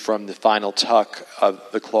withdrew from the final tuck of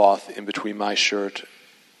the cloth in between my shirt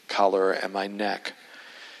collar and my neck.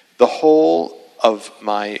 The whole of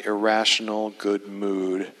my irrational good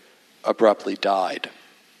mood abruptly died,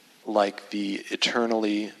 like the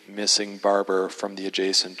eternally missing barber from the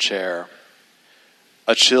adjacent chair.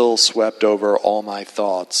 A chill swept over all my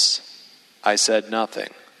thoughts. I said nothing.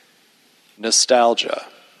 Nostalgia.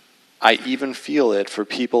 I even feel it for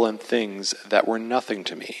people and things that were nothing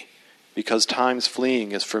to me, because time's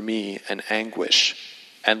fleeing is for me an anguish,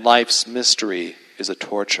 and life's mystery is a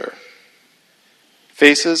torture.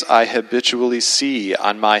 Faces I habitually see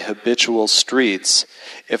on my habitual streets,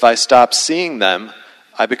 if I stop seeing them,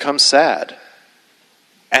 I become sad.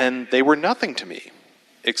 And they were nothing to me,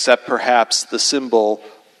 except perhaps the symbol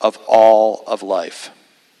of all of life.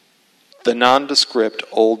 The nondescript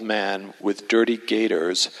old man with dirty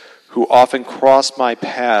gaiters who often crossed my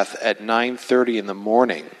path at 9:30 in the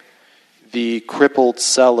morning, the crippled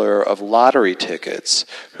seller of lottery tickets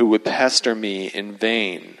who would pester me in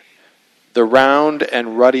vain, the round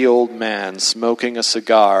and ruddy old man smoking a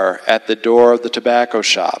cigar at the door of the tobacco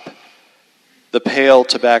shop, the pale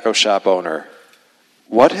tobacco shop owner.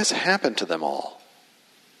 What has happened to them all?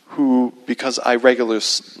 Who, because I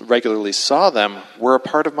regularly saw them, were a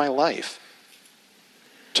part of my life.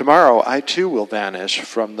 Tomorrow I too will vanish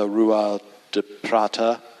from the Rua de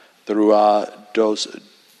Prata, the Rua dos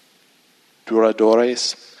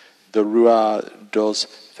Duradores, the Rua dos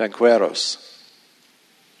Fanqueros.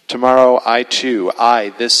 Tomorrow I too,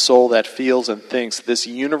 this soul that feels and thinks, this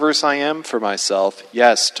universe I am for myself,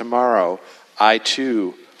 yes, tomorrow I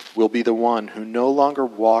too will be the one who no longer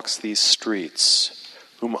walks these streets,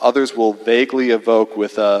 whom others will vaguely evoke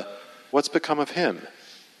with a, what's become of him?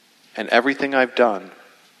 And everything I've done,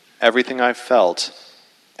 everything I've felt,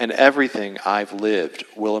 and everything I've lived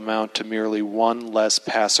will amount to merely one less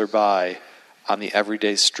passerby on the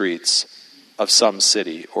everyday streets of some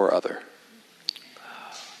city or other.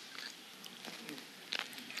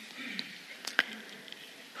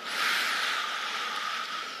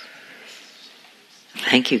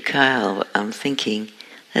 Thank you, Kyle. I'm thinking,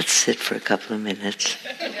 let's sit for a couple of minutes.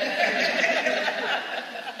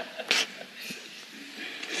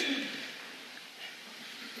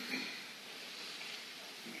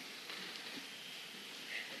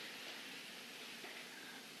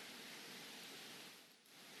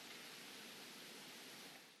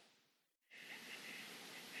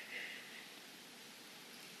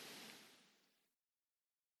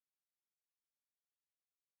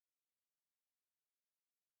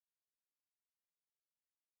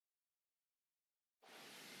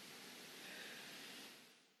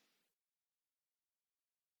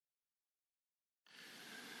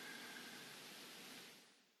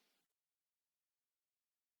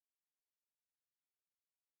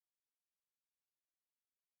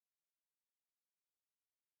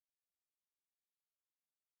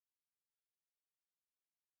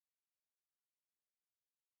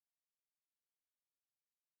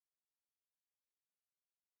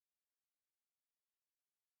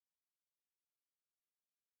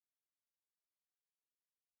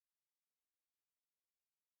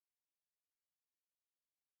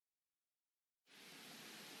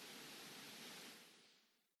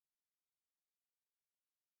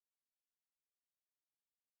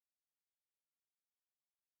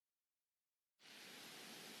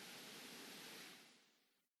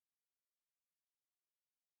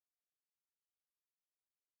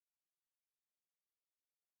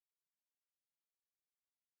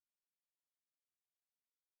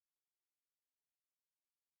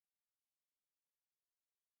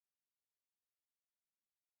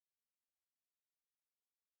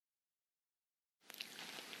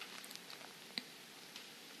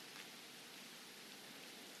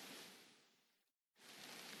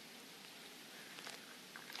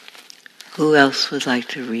 Who else would like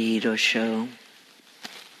to read or show?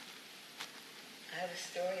 I have a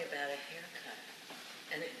story about a haircut,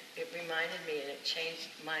 and it reminded me, and it changed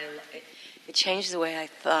it changed the way I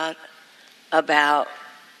thought about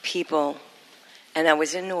people. And I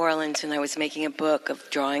was in New Orleans, and I was making a book of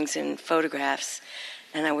drawings and photographs,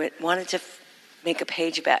 and I wanted to make a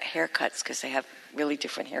page about haircuts because they have really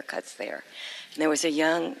different haircuts there. And there was a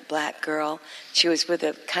young black girl. She was with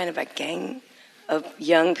a kind of a gang of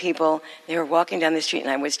young people. They were walking down the street, and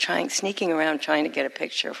I was sneaking around trying to get a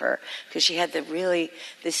picture of her because she had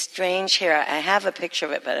this strange hair. I have a picture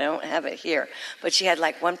of it, but I don't have it here. But she had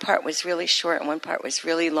one part was really short and one part was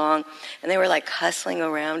really long, and they were hustling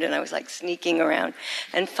around, and I was sneaking around.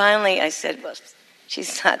 And finally I said, well,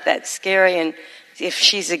 she's not that scary, and if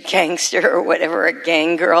she's a gangster or whatever, a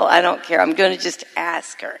gang girl, I don't care. I'm going to just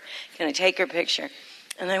ask her, can I take her picture?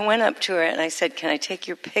 And I went up to her and I said, can I take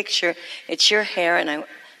your picture? It's your hair, and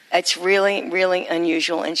it's really, really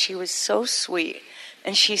unusual. And she was so sweet.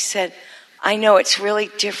 And she said, I know it's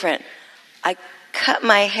really different. I cut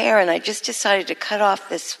my hair, and I just decided to cut off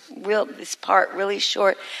this part really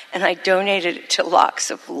short, and I donated it to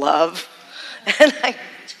Locks of Love. And I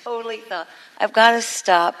totally thought, I've got to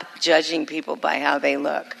stop judging people by how they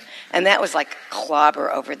look. And that was like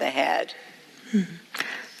clobber over the head.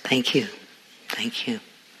 Thank you. Thank you.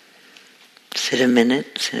 Sit a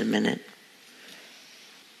minute.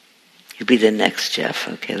 You'll be the next Jeff.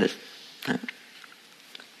 Okay.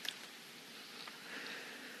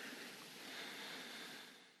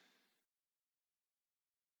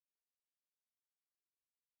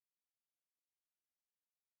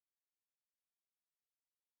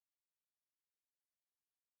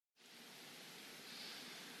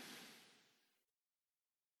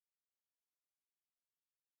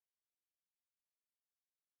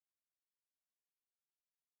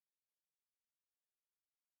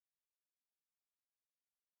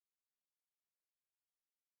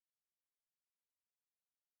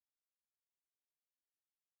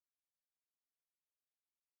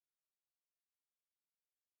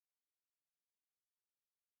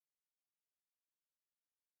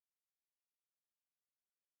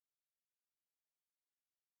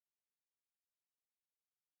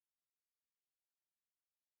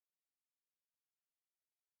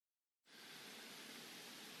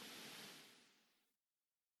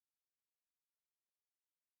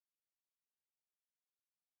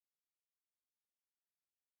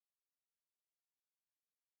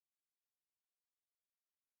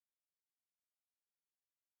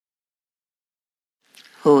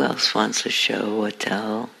 Who else wants to show or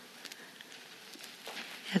tell?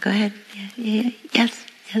 Yeah, go ahead. Yeah. Yes.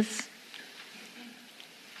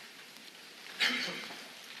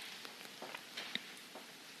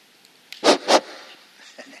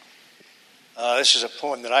 This is a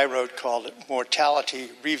poem that I wrote called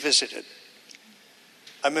Mortality Revisited.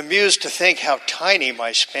 I'm amused to think how tiny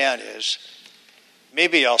my span is.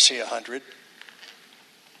 Maybe I'll see 100.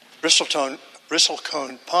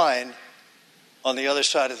 Bristlecone pine on the other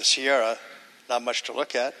side of the Sierra, not much to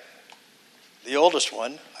look at. The oldest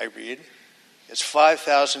one, I read, is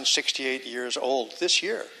 5,068 years old this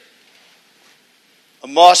year. A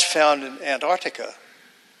moss found in Antarctica,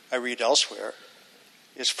 I read elsewhere,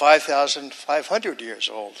 is 5,500 years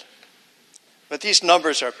old. But these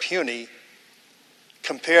numbers are puny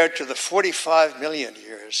compared to the 45 million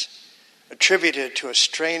years attributed to a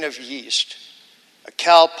strain of yeast a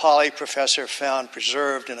Cal Poly professor found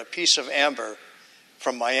preserved in a piece of amber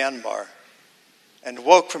from Myanmar and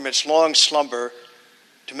woke from its long slumber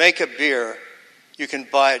to make a beer you can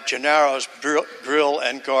buy at Gennaro's Grill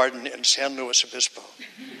and Garden in San Luis Obispo.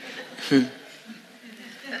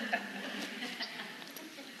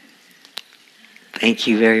 Thank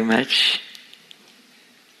you very much.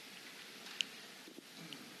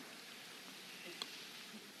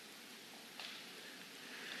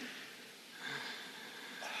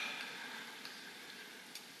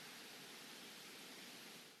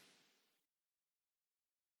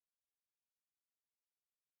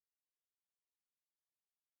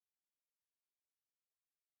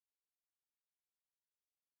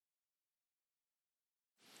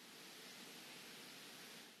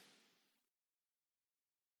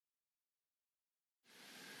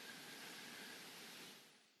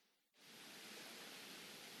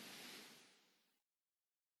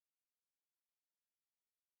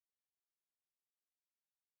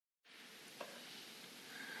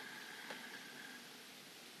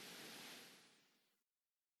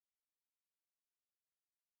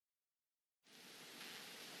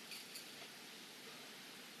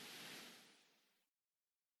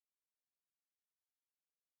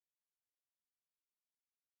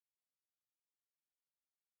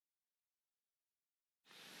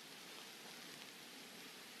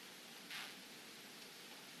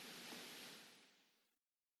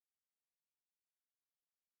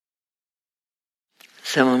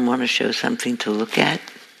 Someone want to show something to look at?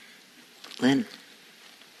 Lynn?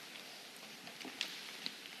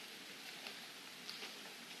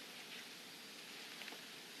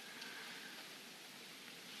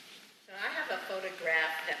 So I have a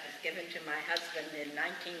photograph that was given to my husband in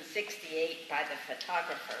 1968 by the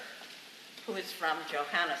photographer, who is from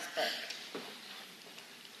Johannesburg.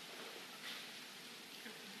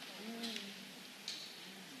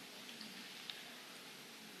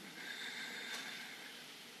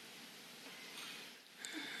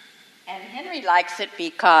 And Henry likes it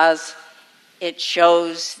because it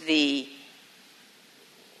shows the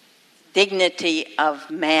dignity of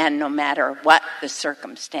man no matter what the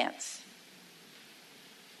circumstance.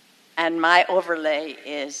 And my overlay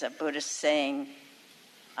is a Buddhist saying,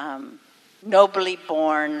 nobly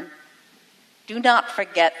born, do not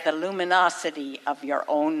forget the luminosity of your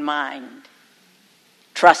own mind.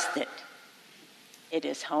 Trust it. It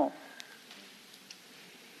is home.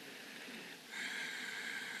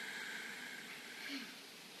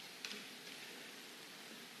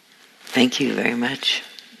 Thank you very much.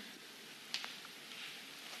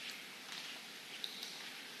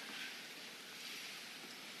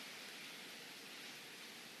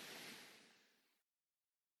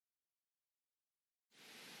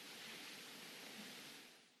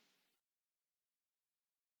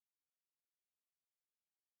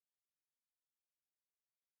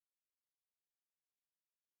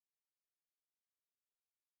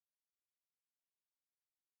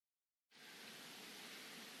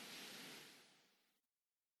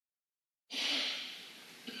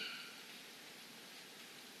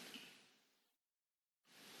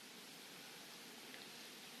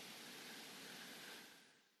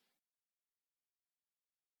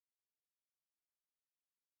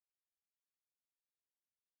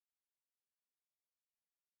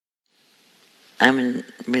 I'm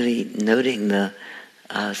really noting the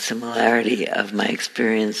similarity of my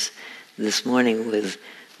experience this morning with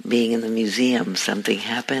being in the museum. Something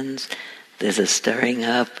happens, there's a stirring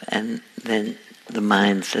up, and then the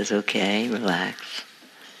mind says, okay, relax.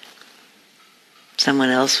 Someone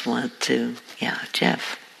else want to? Yeah,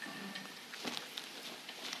 Jeff.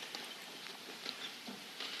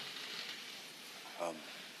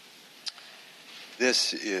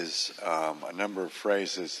 This is a number of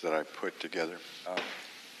phrases that I put together.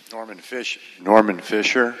 Norman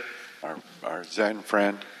Fisher, our Zen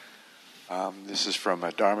friend. This is from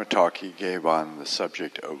a Dharma talk he gave on the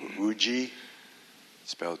subject of Uji,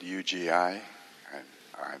 spelled U-G-I. And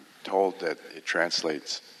I'm told that it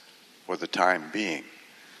translates for the time being.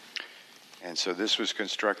 And so this was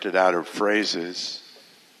constructed out of phrases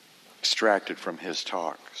extracted from his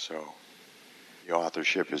talk. So the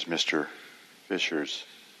authorship is Mr. Fisher's.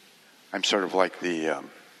 I'm sort of like the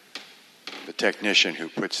technician who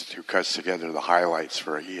cuts together the highlights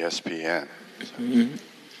for ESPN.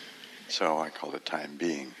 So I call it time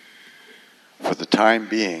being. For the time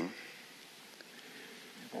being,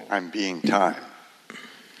 I'm being time.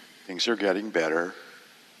 Things are getting better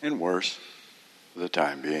and worse for the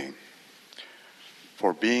time being.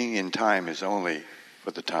 For being in time is only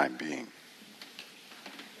for the time being.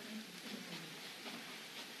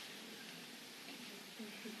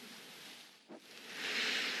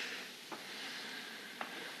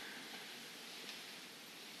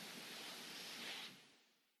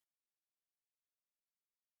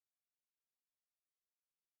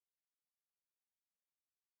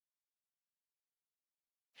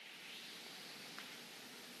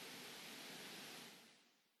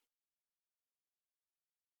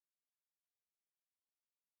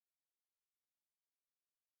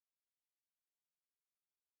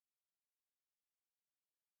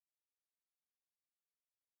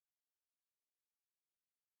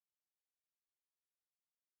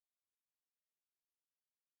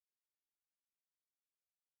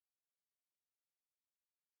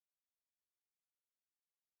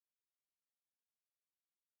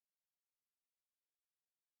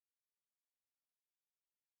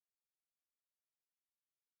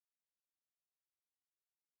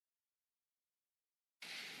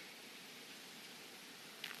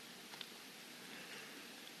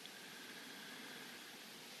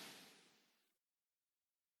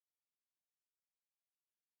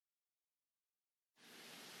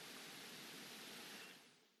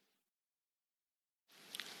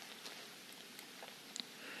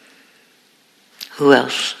 Who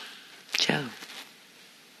else? Joe.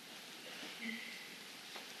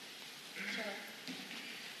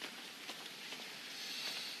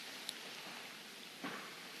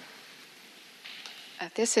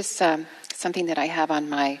 This is something that I have on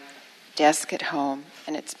my desk at home,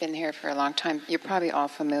 and it's been here for a long time. You're probably all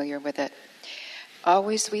familiar with it.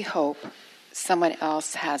 Always we hope someone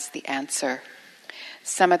else has the answer.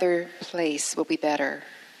 Some other place will be better.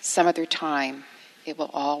 Some other time it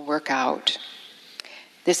will all work out.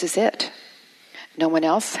 This is it. No one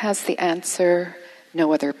else has the answer.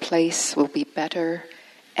 No other place will be better.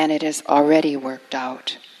 And it has already worked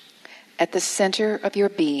out. At the center of your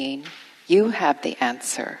being, you have the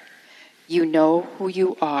answer. You know who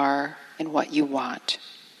you are and what you want.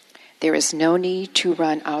 There is no need to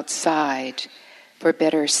run outside for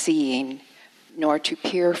better seeing, nor to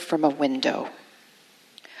peer from a window.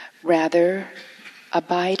 Rather,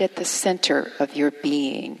 abide at the center of your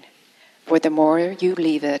being, for the more you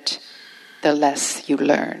leave it, the less you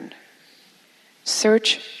learn.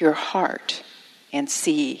 Search your heart and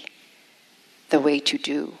see the way to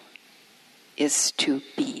do is to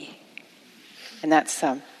be. And that's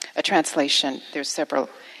a translation. There's several,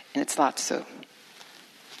 and it's Latsu.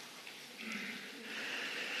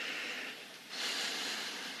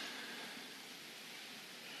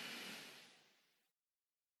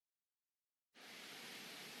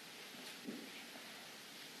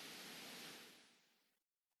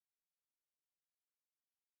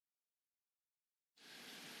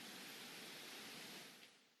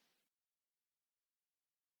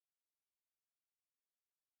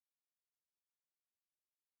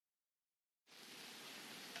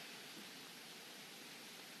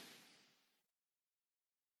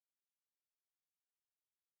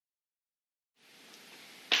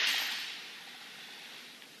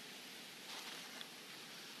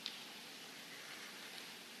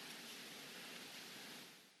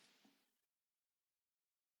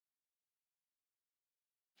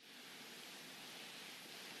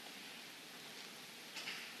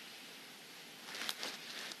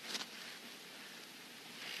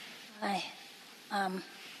 Hi.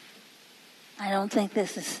 I don't think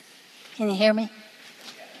this is... Can you hear me?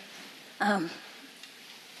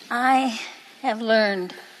 I have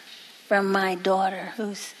learned from my daughter,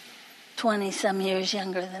 who's 20-some years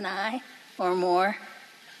younger than I, or more.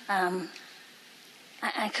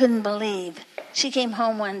 I couldn't believe. She came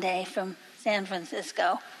home one day from San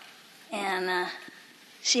Francisco, and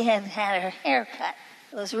she had her hair cut.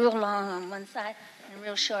 It was real long on one side and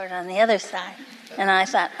real short on the other side. And I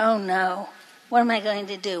thought, oh no, what am I going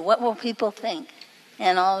to do? What will people think?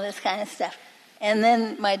 And all this kind of stuff. And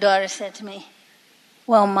then my daughter said to me,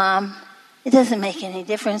 well, Mom, it doesn't make any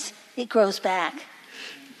difference. It grows back.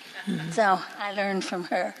 Mm-hmm. So I learned from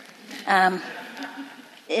her.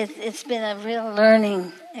 It's been a real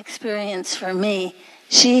learning experience for me.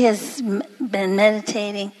 She has been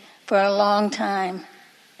meditating for a long time,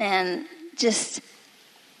 and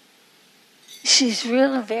she's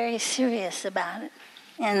really very serious about it.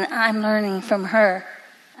 And I'm learning from her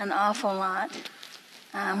an awful lot.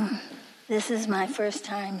 This is my first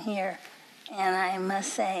time here, and I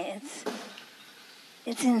must say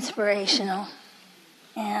it's inspirational.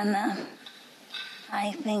 And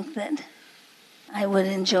I think that I would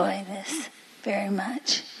enjoy this very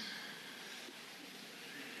much.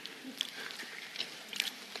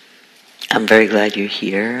 I'm very glad you're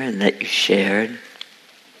here and that you shared.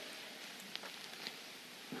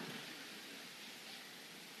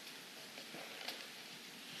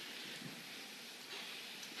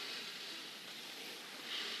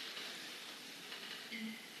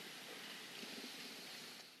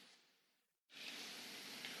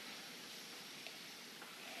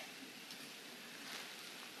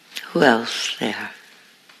 Who else there?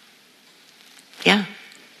 Yeah.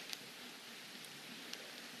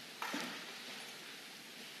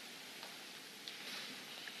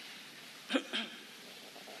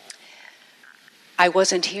 I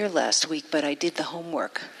wasn't here last week, but I did the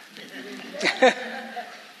homework.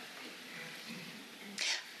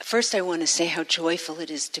 First, I want to say how joyful it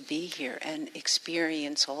is to be here and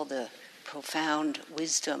experience all the profound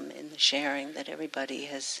wisdom in the sharing that everybody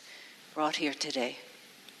has brought here today.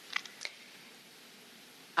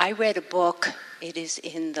 I read a book, it is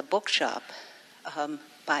in the bookshop,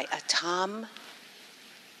 by Atam.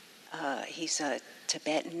 He's a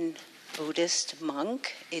Tibetan Buddhist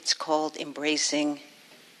monk. It's called Embracing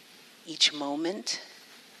Each Moment.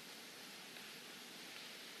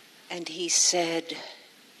 And he said,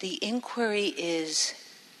 the inquiry is,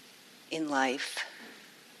 in life,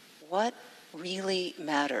 what really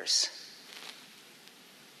matters?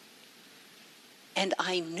 And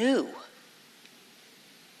I knew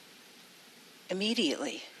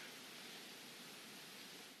immediately.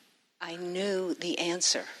 I knew the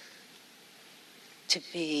answer to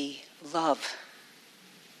be love.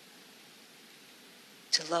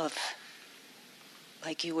 To love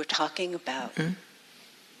like you were talking about. Mm-hmm.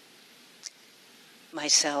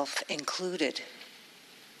 Myself included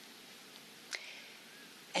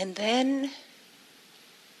And then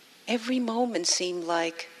every moment seemed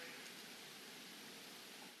like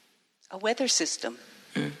a weather system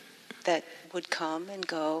that would come and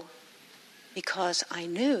go, because I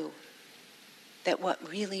knew that what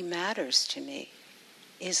really matters to me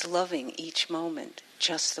is loving each moment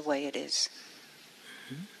just the way it is.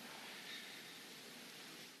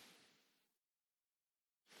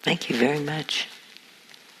 Thank you very much.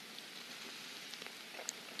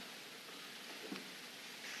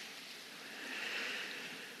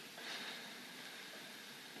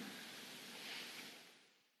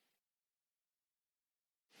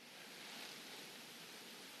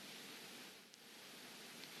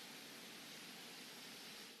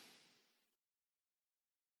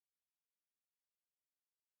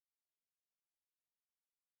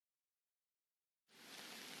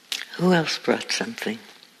 Who else brought something?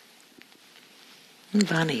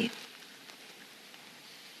 Bonnie.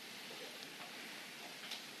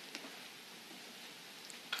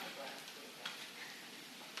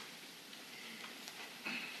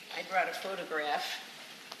 I brought a photograph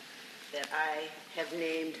that I have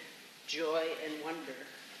named Joy and Wonder.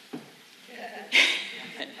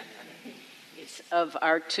 It's of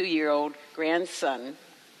our 2-year-old grandson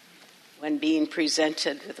when being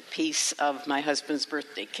presented with a piece of my husband's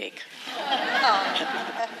birthday cake.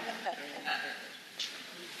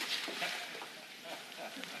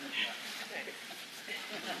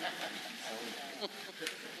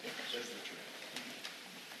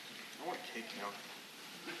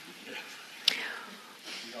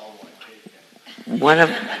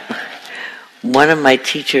 One of my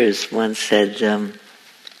teachers once said, Rabbi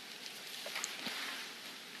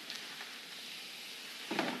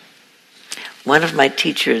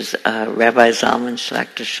Zalman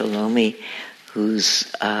Shlachter Shalomi, whose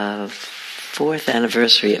 4th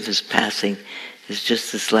anniversary of his passing is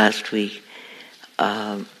just this last week,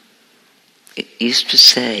 used to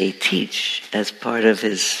teach as part of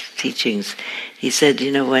his teachings. He said,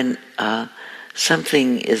 when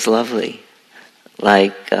something is lovely,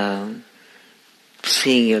 like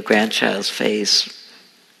seeing your grandchild's face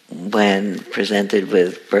when presented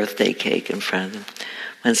with birthday cake in front of them,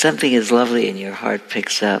 when something is lovely and your heart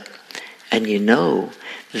picks up, and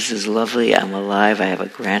this is lovely, I'm alive, I have a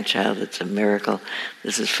grandchild, it's a miracle,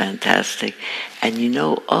 this is fantastic, and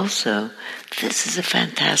also, this is a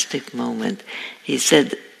fantastic moment. He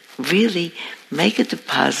said, really make a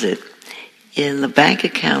deposit in the bank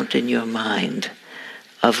account in your mind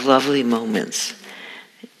of lovely moments.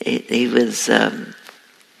 He would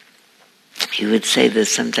say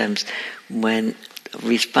this sometimes when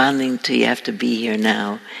responding to "you have to be here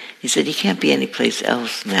now." He said, "You can't be anyplace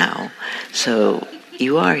else now, so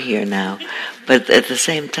you are here now. But at the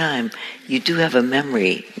same time, you do have a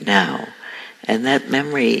memory now, and that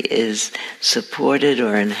memory is supported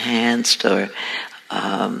or enhanced or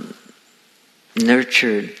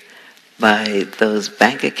nurtured by those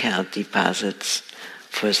bank account deposits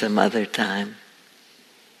for some other time."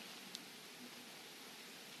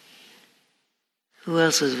 Who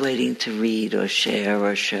else is waiting to read or share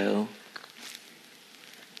or show?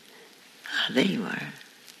 There you are.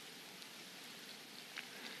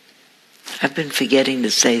 I've been forgetting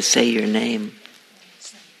to say your name.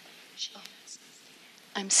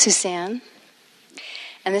 I'm Suzanne,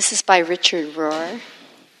 and this is by Richard Rohr.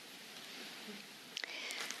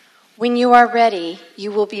 When you are ready,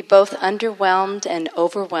 you will be both underwhelmed and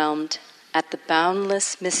overwhelmed at the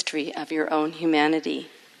boundless mystery of your own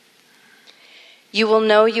humanity. You will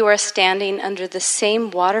know you are standing under the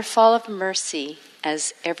same waterfall of mercy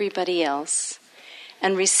as everybody else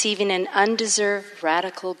and receiving an undeserved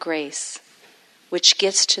radical grace, which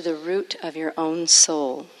gets to the root of your own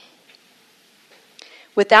soul.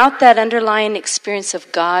 Without that underlying experience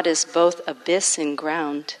of God as both abyss and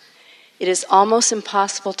ground, it is almost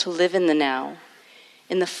impossible to live in the now,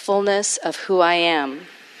 in the fullness of who I am,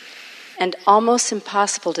 and almost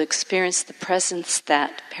impossible to experience the presence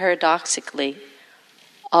that, paradoxically,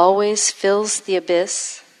 always fills the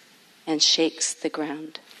abyss and shakes the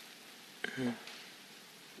ground. Mm-hmm.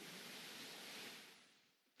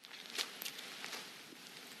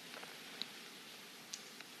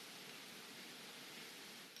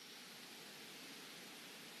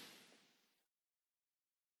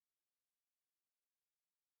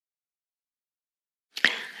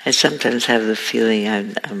 I sometimes have the feeling,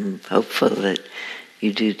 I'm hopeful that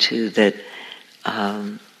you do too, that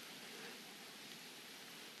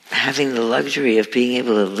having the luxury of being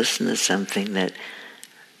able to listen to something that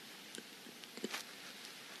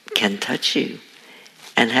can touch you,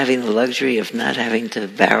 and having the luxury of not having to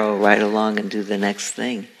barrel right along and do the next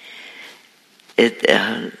thing,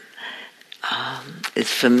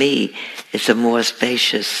 it's for me, it's a more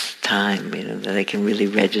spacious time, that I can really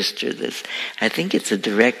register this. I think it's a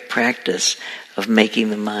direct practice of making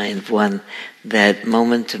the mind one that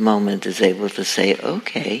moment to moment is able to say,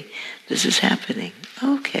 okay, this is happening.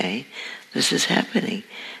 Okay, this is happening.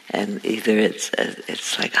 And either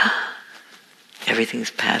it's like,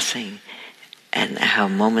 everything's passing, and how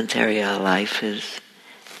momentary our life is,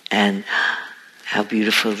 and how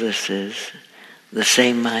beautiful this is. The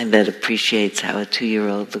same mind that appreciates how a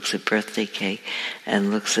 2-year-old looks at birthday cake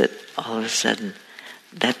and looks at, all of a sudden,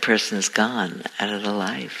 that person is gone out of the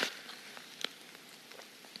life.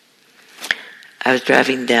 I was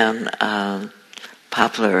driving down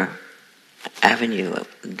Poplar Avenue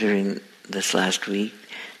during this last week,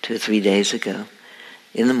 2 or 3 days ago,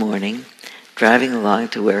 in the morning, driving along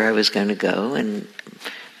to where I was going to go, in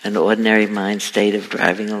an ordinary mind state of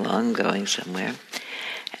driving along, going somewhere.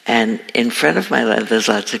 And in front of my life, there's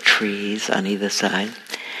lots of trees on either side.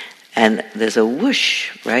 And there's a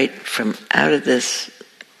whoosh right from out of this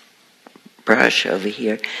brush over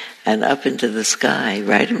here and up into the sky,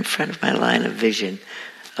 right in front of my line of vision,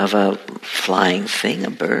 of a flying thing, a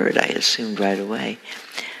bird, I assumed right away.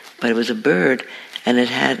 But it was a bird, and it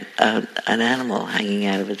had an animal hanging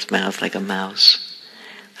out of its mouth like a mouse.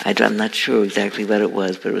 I'm not sure exactly what it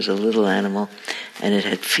was, but it was a little animal, and it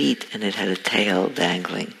had feet, and it had a tail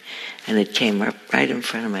dangling, and it came up right in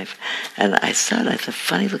front of and I saw it, it's a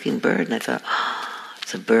funny-looking bird, and I thought,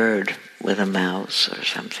 it's a bird with a mouse or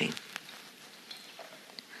something.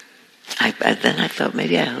 Then I thought,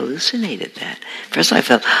 maybe I hallucinated that. First I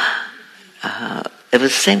felt, it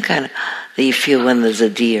was the same kind of that you feel when there's a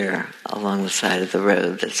deer along the side of the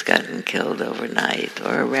road that's gotten killed overnight,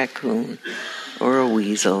 or a raccoon, or a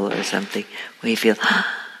weasel or something, where you feel,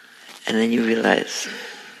 and then you realize,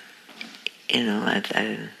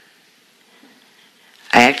 I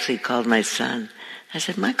actually called my son. I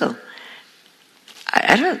said, Michael,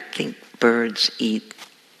 I don't think birds eat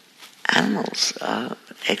animals,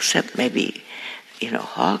 except maybe,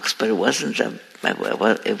 hawks, but it wasn't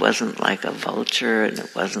like a vulture, and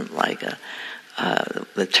it wasn't like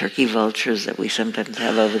the turkey vultures that we sometimes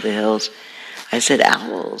have over the hills. I said,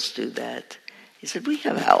 owls do that. He said, we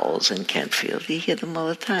have owls in Kentfield. You hear them all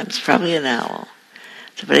the time. It's probably an owl.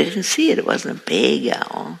 So, but I didn't see it. It wasn't a big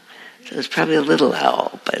owl. So it was probably a little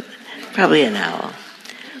owl, but probably an owl.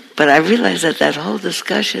 But I realized that whole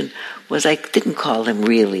discussion was, I didn't call him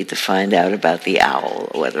really to find out about the owl,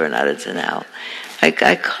 or whether or not it's an owl. I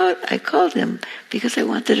called him because I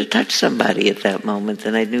wanted to touch somebody at that moment,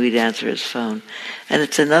 and I knew he'd answer his phone. And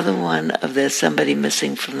it's another one of there's somebody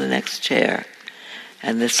missing from the next chair.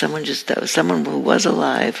 And there's someone who was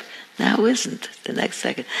alive, now isn't the next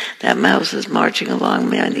second. That mouse is marching along,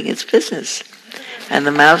 minding its business. And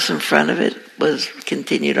the mouse in front of it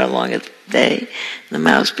continued along its day, the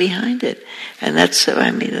mouse behind it. And it's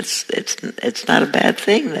not a bad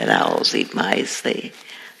thing that owls eat mice. They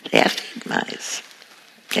have to eat mice.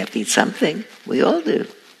 They have to eat something. We all do.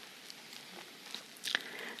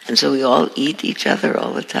 And so we all eat each other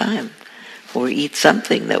all the time. Or eat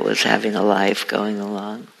something that was having a life going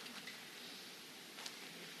along.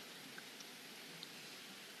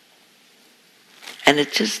 And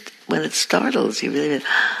it just, when it startles, you really,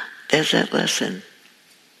 there's that lesson.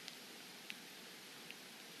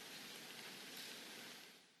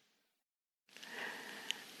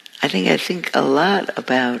 I think a lot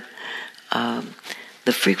about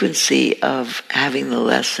the frequency of having the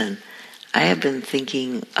lesson. I have been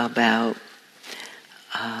thinking about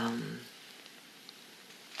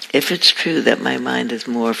if it's true that my mind is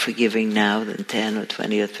more forgiving now than 10 or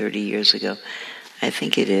 20 or 30 years ago, I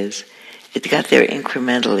think it is. It got there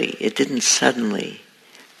incrementally. It didn't suddenly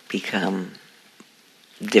become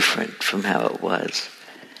different from how it was.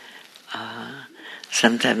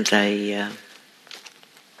 Sometimes I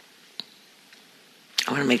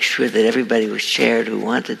want to make sure that everybody was shared who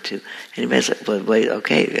wanted to. Anybody said, well, wait,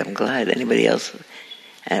 okay, I'm glad. Anybody else?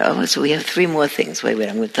 And so we have 3 more things. Wait,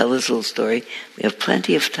 I'm going to tell this little story. We have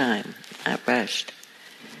plenty of time, not rushed.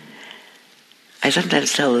 I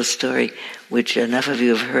sometimes tell this story, which enough of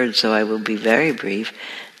you have heard, so I will be very brief,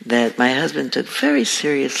 that my husband took very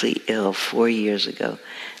seriously ill 4 years ago.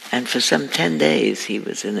 And for some 10 days he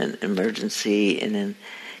was in an emergency, in a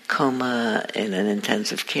coma, in an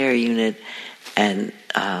intensive care unit, and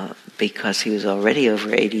because he was already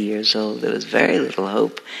over 80 years old, there was very little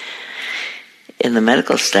hope in the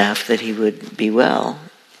medical staff that he would be well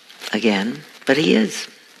again, but he is.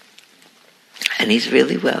 And he's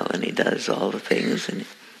really well, and he does all the things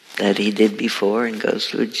that he did before, and goes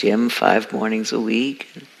to a gym 5 mornings a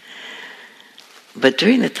week. But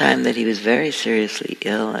during the time that he was very seriously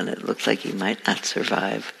ill and it looked like he might not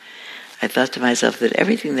survive, I thought to myself that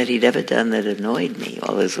everything that he'd ever done that annoyed me,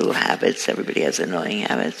 all his little habits, everybody has annoying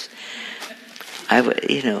habits, I would,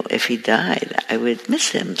 if he died, I would miss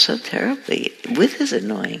him so terribly with his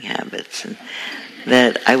annoying habits, and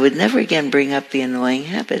that I would never again bring up the annoying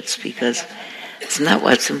habits because it's not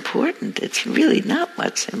what's important. It's really not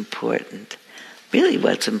what's important. Really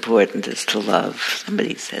what's important is to love.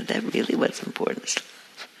 Somebody said that, really what's important is to love.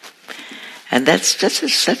 And that's just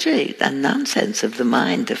such a nonsense of the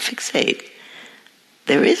mind to fixate.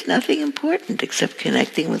 There is nothing important except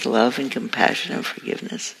connecting with love and compassion and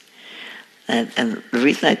forgiveness. And the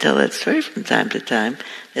reason I tell that story from time to time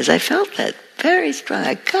is I felt that very strong.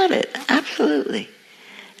 I got it, absolutely.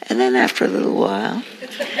 And then after a little while,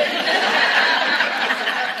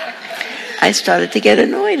 I started to get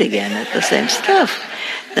annoyed again at the same stuff.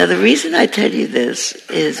 Now the reason I tell you this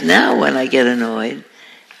is now when I get annoyed,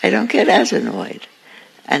 I don't get as annoyed,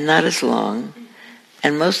 and not as long,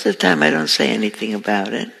 and most of the time I don't say anything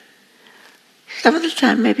about it. Some of the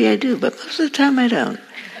time maybe I do, but most of the time I don't.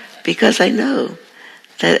 Because I know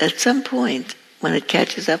that at some point, when it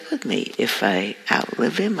catches up with me, if I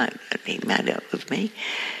outlive him, he might outlive me,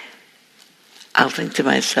 I'll think to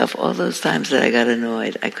myself, all those times that I got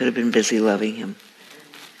annoyed, I could have been busy loving him.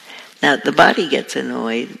 Now, the body gets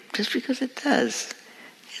annoyed just because it does.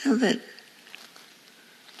 That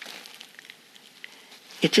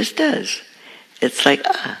it just does. It's like,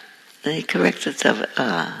 then it corrects itself,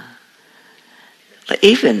 But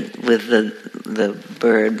even with the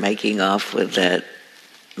bird making off with that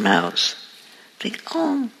mouse, think,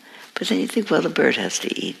 but then you think, well, the bird has to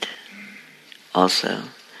eat also.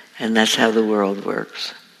 And that's how the world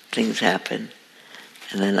works. Things happen,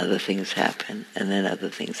 and then other things happen, and then other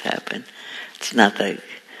things happen. It's not like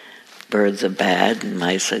birds are bad and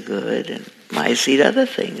mice are good, and mice eat other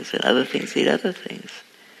things, and other things eat other things.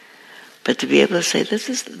 But to be able to say,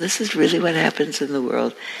 this is really what happens in the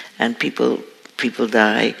world, and people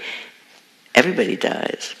die, everybody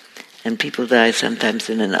dies, and people die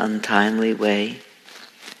sometimes in an untimely way.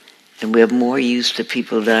 And we're more used to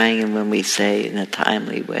people dying and when we say in a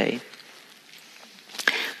timely way.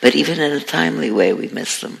 But even in a timely way, we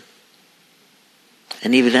miss them.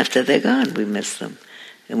 And even after they're gone, we miss them.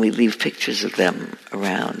 And we leave pictures of them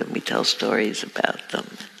around and we tell stories about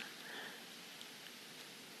them.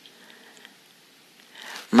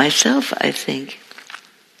 Myself, I think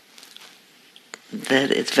that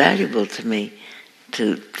it's valuable to me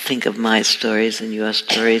to think of my stories and your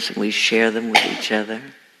stories, and we share them with each other.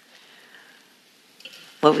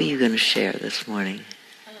 What were you going to share this morning?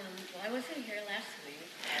 Well, I wasn't here last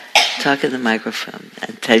week. Talk in the microphone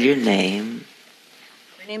and tell your name.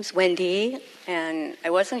 My name's Wendy, and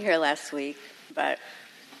I wasn't here last week, but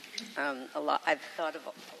I've thought of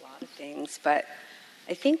a lot of things. But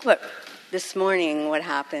I think this morning, what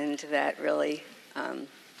happened that really,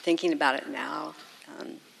 thinking about it now,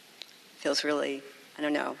 feels really, I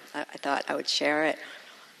don't know, I thought I would share it.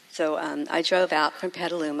 So I drove out from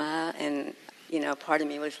Petaluma, and part of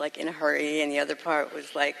me was like in a hurry, and the other part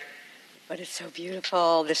was like, but it's so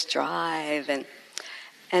beautiful, this drive.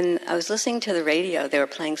 And I was listening to the radio. They were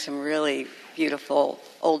playing some really beautiful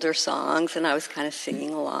older songs, and I was kind of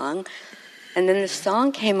singing along. And then this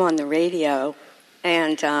song came on the radio,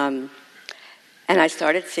 and I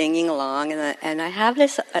started singing along, and I have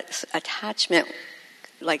this attachment,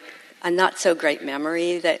 like a not so great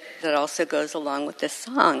memory that also goes along with this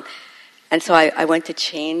song. And so I went to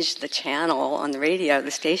change the channel on the radio,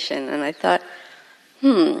 the station, and I thought,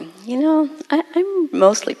 I'm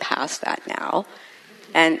mostly past that now.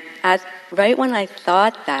 And right when I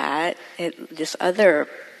thought that, I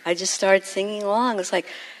just started singing along. It was like,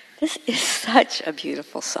 this is such a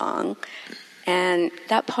beautiful song. And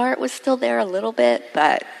that part was still there a little bit,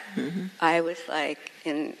 but I was like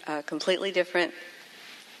in a completely different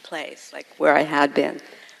place, like where I had been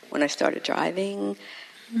when I started driving.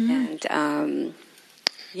 And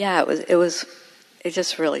it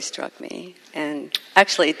just really struck me. And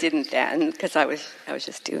actually it didn't then, because I was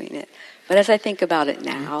just doing it. But as I think about it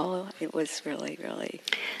now, it was really, really...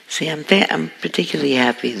 See, I'm particularly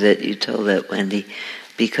happy that you told that, Wendy,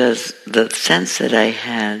 because the sense that I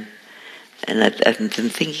had, and I've been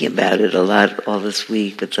thinking about it a lot all this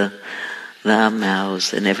week with the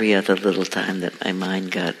mouse and every other little time that my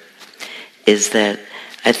mind got, is that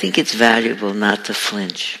I think it's valuable not to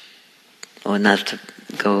flinch or not to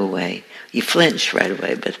go away. You flinch right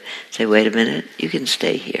away, but say, wait a minute, you can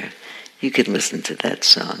stay here. You can listen to that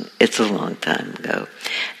song. It's a long time ago.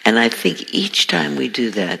 And I think each time we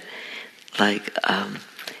do that, like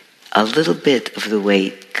a little bit of the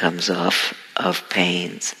weight comes off of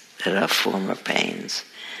pains that are former pains.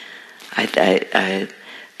 I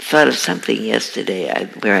thought of something yesterday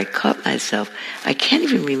where I caught myself. I can't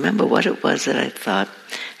even remember what it was that I thought.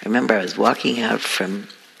 I remember I was walking out from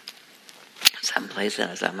someplace and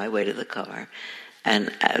I was on my way to the car,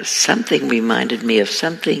 and something reminded me of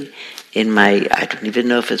something in my, I don't even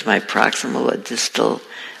know if it's my proximal or distal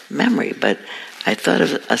memory, but I thought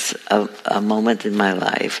of a moment in my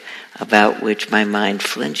life about which my mind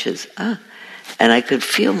flinches. And I could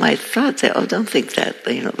feel my thoughts say, oh, don't think that,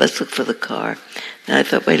 let's look for the car. And I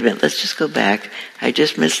thought, wait a minute, let's just go back. I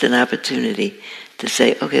just missed an opportunity to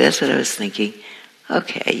say, okay, that's what I was thinking.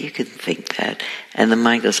 Okay, you can think that. And the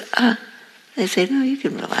mind goes, They say, no, you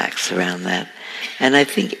can relax around that. And I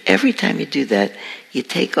think every time you do that, you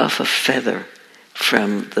take off a feather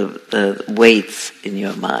from the weights in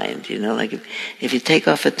your mind. Like if you take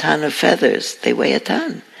off a ton of feathers, they weigh a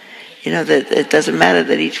ton. That it doesn't matter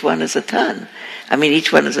that each one is a ton.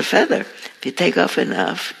 Each one is a feather. If you take off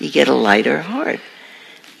enough, you get a lighter heart.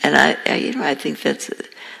 And I think that's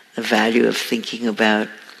the value of thinking about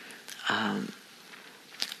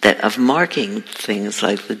that, of marking things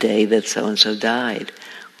like the day that so-and-so died,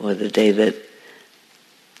 or the day that,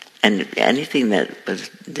 and anything that was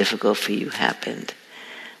difficult for you happened.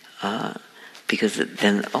 Because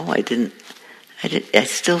then, I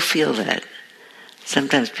still feel that.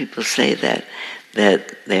 Sometimes people say that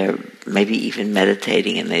they're maybe even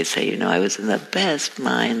meditating and they say, I was in the best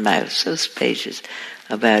mind, I was so spacious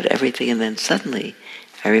about everything, and then suddenly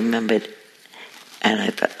I remembered, and I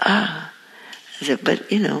thought, I said, but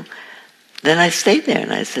then I stayed there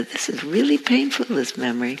and I said, this is really painful, this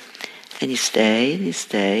memory. And you stay,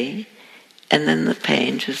 and then the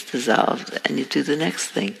pain just dissolves and you do the next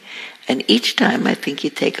thing. And each time I think you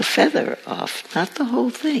take a feather off, not the whole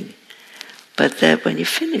thing. But that when you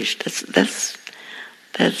finish, that's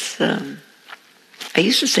I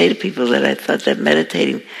used to say to people that I thought that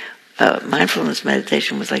meditating, mindfulness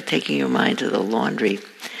meditation was like taking your mind to the laundry.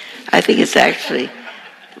 I think it's actually,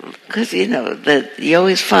 because that you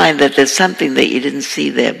always find that there's something that you didn't see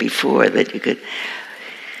there before that you could.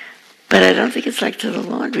 But I don't think it's like to the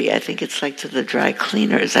laundry. I think it's like to the dry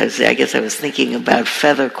cleaners. I guess I was thinking about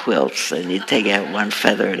feather quilts, and you take out one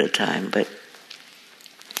feather at a time. But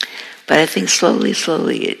I think slowly,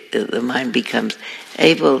 the mind becomes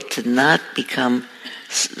able to not become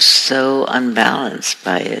so unbalanced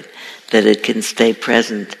by it that it can stay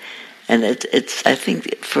present. And it's I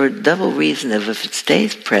think, for a double reason of if it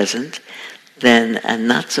stays present, then and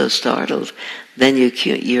not so startled, then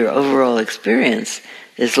your overall experience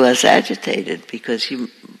is less agitated because you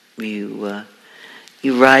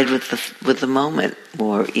ride with the moment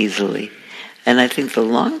more easily. And I think the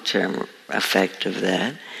long-term effect of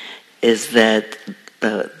that is that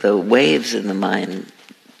the waves in the mind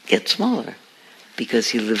get smaller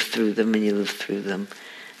because you live through them and you live through them.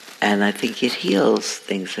 And I think it heals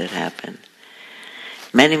things that happen.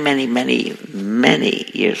 Many, many, many,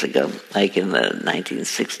 many years ago, like in the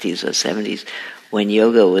 1960s or 70s, when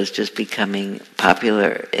yoga was just becoming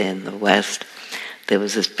popular in the West, there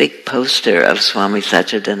was this big poster of Swami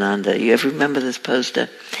Satchidananda. You ever remember this poster?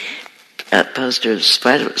 Poster of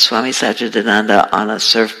Swami Satchidananda on a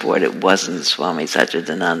surfboard. It wasn't Swami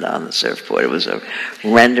Satchidananda on the surfboard. It was a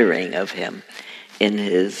rendering of him in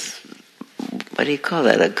his, what do you call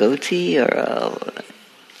that, a goatee or a...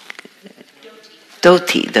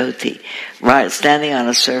 Dhoti, right, standing on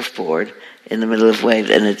a surfboard in the middle of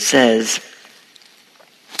waves, and it says,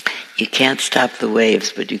 you can't stop the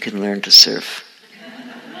waves, but you can learn to surf.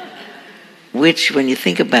 Which, when you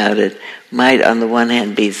think about it, might on the one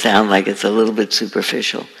hand sound like it's a little bit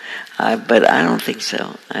superficial, but I don't think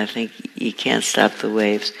so. I think you can't stop the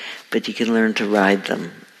waves, but you can learn to ride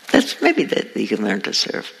them. That's maybe that you can learn to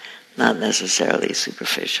surf, not necessarily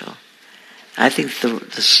superficial. I think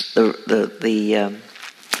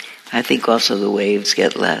I think also the waves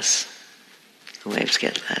get less. The waves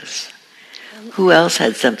get less. Who else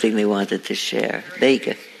had something they wanted to share? There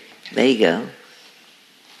you go.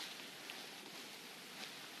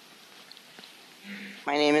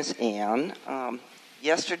 My name is Ann.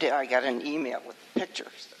 Yesterday I got an email with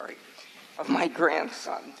pictures of my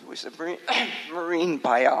grandson, who was a marine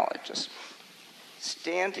biologist,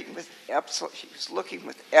 standing with he was looking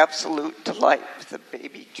with absolute delight with a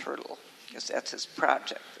baby turtle, because that's his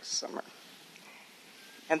project this summer.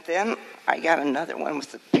 And then I got another one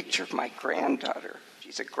with a picture of my granddaughter.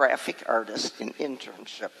 She's a graphic artist in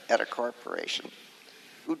internship at a corporation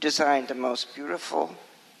who designed the most beautiful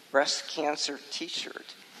breast cancer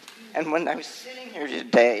t-shirt. And when I was sitting here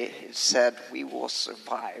today, it said, "We will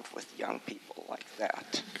survive with young people like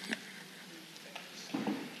that."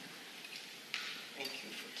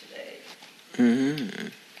 Mm-hmm.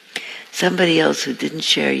 Somebody else who didn't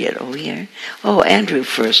share yet. Oh, here. Oh, Andrew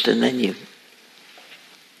first, and then you.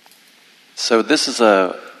 So this is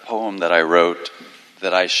a poem that I wrote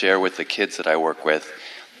that I share with the kids that I work with,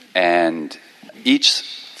 and each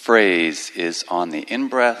phrase is on the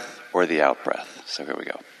in-breath or the out-breath. So here we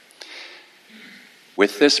go.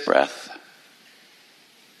 With this breath,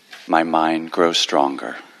 my mind grows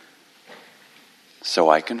stronger, so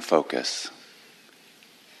I can focus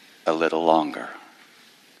a little longer.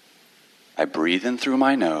 I breathe in through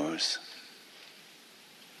my nose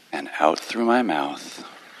and out through my mouth.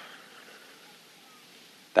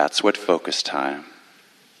 That's what focus time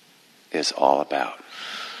is all about.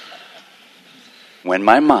 When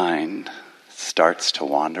my mind starts to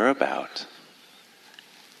wander about,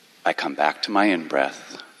 I come back to my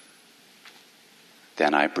in-breath,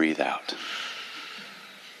 then I breathe out.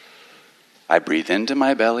 I breathe into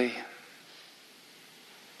my belly,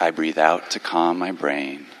 I breathe out to calm my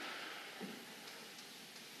brain.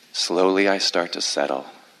 Slowly I start to settle.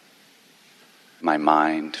 My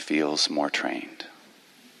mind feels more trained.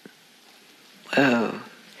 Oh.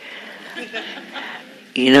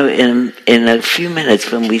 You know, in a few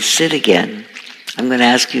minutes when we sit again, I'm going to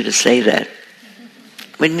ask you to say that.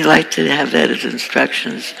 Wouldn't you like to have that as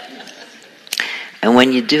instructions? And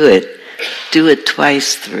when you do it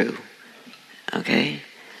twice through. Okay?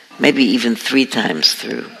 Maybe even 3 times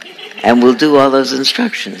through. And we'll do all those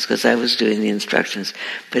instructions, because I was doing the instructions.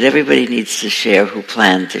 But everybody needs to share who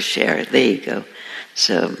planned to share. There you go.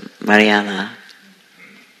 So, Mariana.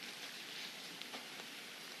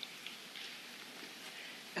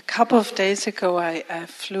 A couple of days ago, I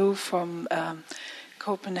flew from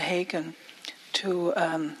Copenhagen to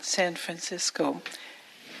San Francisco,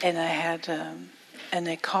 and I had an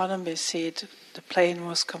economy seat. The plane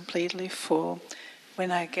was completely full. When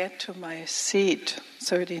I get to my seat,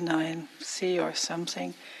 39C or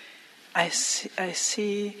something, I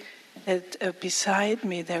see that beside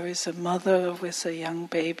me there is a mother with a young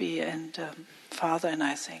baby and father, and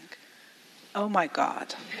I think, oh my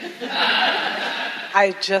God,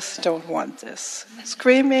 I just don't want this.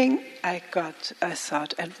 Screaming, I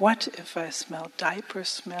thought, and what if I smell diaper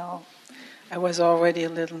smell? I was already a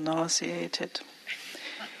little nauseated.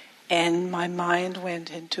 And my mind went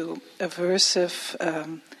into aversive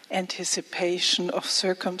anticipation of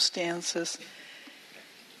circumstances.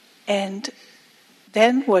 And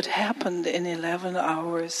then what happened in 11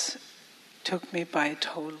 hours took me by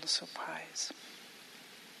total surprise.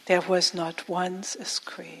 There was not once a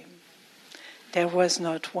scream. There was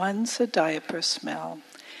not once a diaper smell.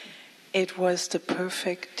 It was the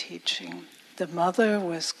perfect teaching. The mother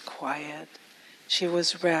was quiet. She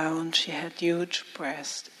was round. She had huge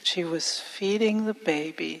breasts. She was feeding the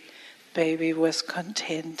baby. Baby was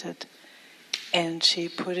contented. And she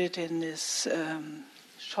put it in this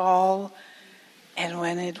shawl. And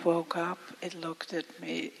when it woke up, it looked at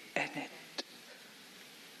me and it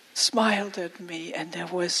smiled at me. And there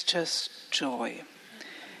was just joy.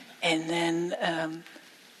 And then,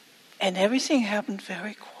 and everything happened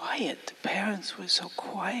very quiet. The parents were so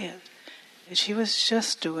quiet. And she was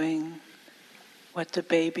just doing what the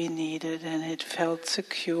baby needed, and it felt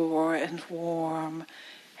secure and warm.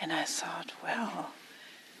 And I thought, well,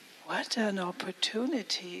 what an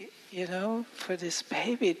opportunity, for this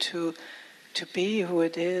baby to be who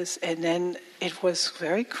it is. And then it was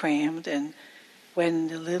very crammed, and when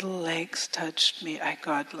the little legs touched me, I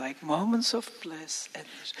got like moments of bliss, and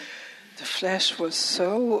the flesh was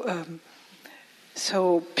so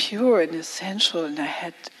pure and essential, and I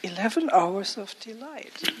had 11 hours of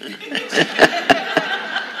delight.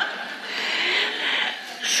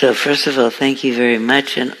 So first of all, thank you very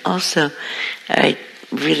much. And also, I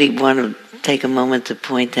really want to take a moment to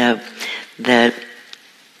point out that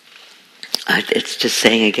it's just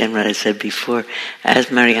saying again what I said before. As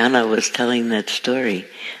Mariana was telling that story,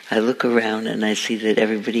 I look around and I see that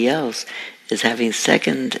everybody else is having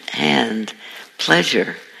second-hand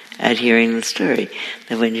pleasure at hearing the story.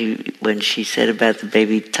 That when she said about the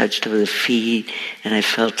baby touched her with the feet and I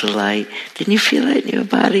felt the light, didn't you feel that in your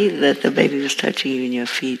body, that the baby was touching you in your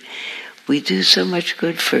feet? We do so much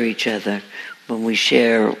good for each other when we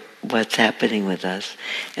share what's happening with us.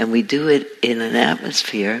 And we do it in an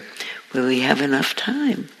atmosphere where we have enough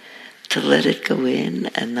time to let it go in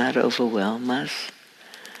and not overwhelm us.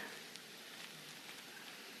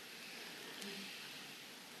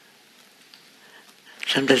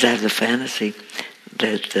 Sometimes I have the fantasy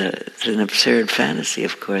that it's an absurd fantasy,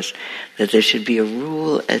 of course, that there should be a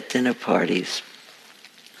rule at dinner parties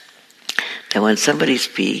that when somebody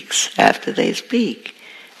speaks, after they speak,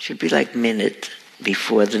 it should be like a minute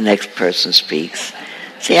before the next person speaks,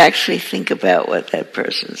 See, actually think about what that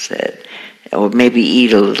person said. Or maybe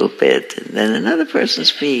eat a little bit, and then another person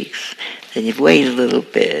speaks. Then you wait a little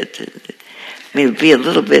bit. I mean, it would be a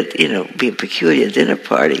little bit, be a peculiar dinner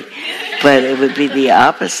party. But it would be the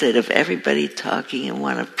opposite of everybody talking and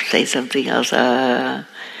want to say something else. So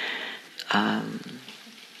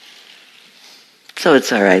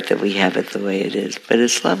it's all right that we have it the way it is. But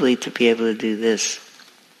it's lovely to be able to do this.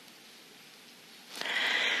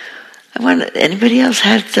 Anybody else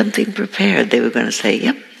had something prepared? They were going to say,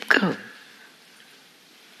 yep, go.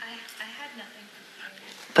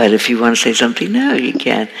 But if you want to say something now, you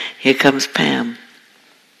can. Here comes Pam.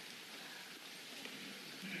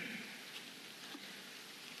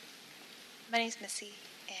 My name's Missy,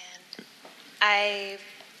 and I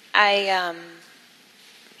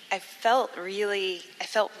felt really,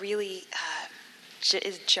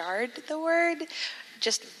 is jarred the word?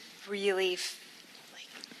 Just really,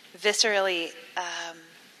 viscerally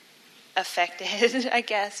affected, I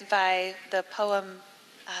guess, by the poem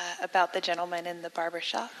about the gentleman in the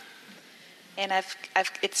barbershop. And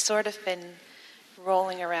it's sort of been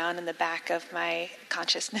rolling around in the back of my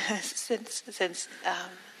consciousness since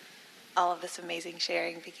all of this amazing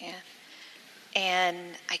sharing began. And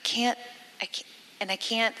I can't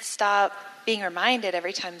stop being reminded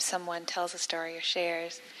every time someone tells a story or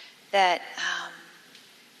shares that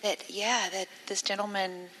this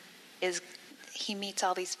gentleman he meets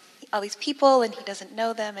all these people and he doesn't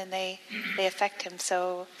know them, and they affect him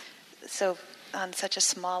so on such a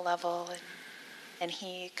small level, and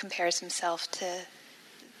he compares himself to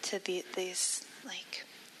these like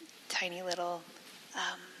tiny little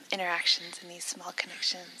interactions and these small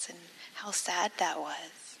connections, and how sad that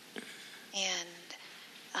was, and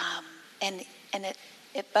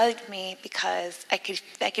it bugged me because I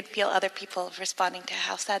could feel other people responding to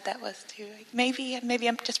how sad that was too. Like maybe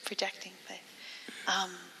I'm just projecting, but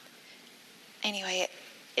anyway,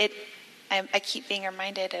 I keep being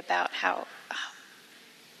reminded about how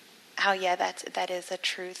that is a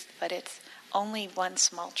truth, but it's only one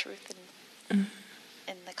small truth in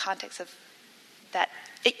the context of that.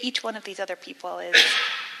 Each one of these other people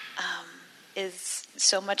is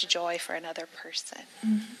so much joy for another person.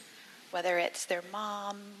 Mm-hmm. Whether it's their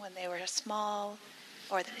mom when they were small,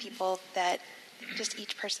 or the people that, just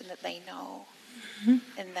each person that they know, mm-hmm.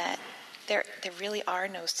 and that there really are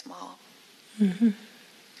no small. Mm-hmm.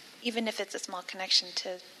 Even if it's a small connection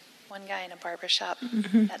to one guy in a barbershop,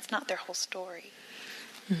 mm-hmm. that's not their whole story.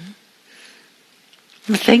 Mm-hmm.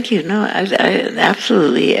 Well, thank you. No, I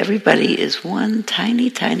absolutely. Everybody is one tiny,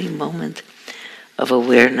 tiny moment of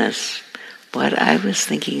awareness. What I was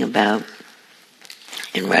thinking about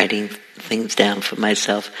in writing things down for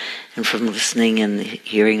myself and from listening and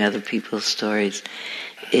hearing other people's stories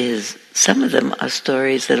is some of them are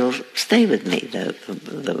stories that will stay with me.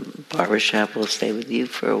 The barbershop will stay with you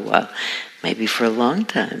for a while, maybe for a long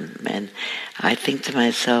time. And I think to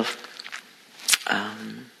myself, I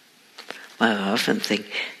often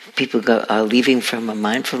think people are leaving from a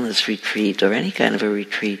mindfulness retreat or any kind of a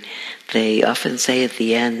retreat. They often say at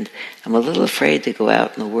the end, I'm a little afraid to go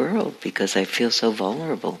out in the world because I feel so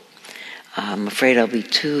vulnerable. I'm afraid I'll be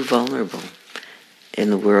too vulnerable. In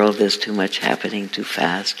the world, there's too much happening, too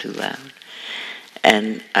fast, too loud.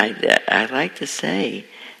 And I like to say,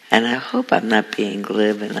 and I hope I'm not being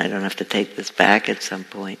glib and I don't have to take this back at some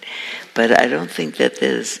point, but I don't think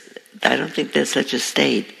there's such a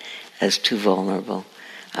state as too vulnerable.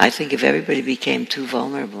 I think if everybody became too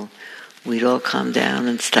vulnerable, we'd all calm down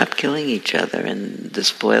and stop killing each other and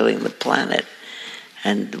despoiling the planet.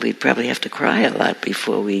 And we'd probably have to cry a lot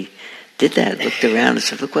before we did that, looked around and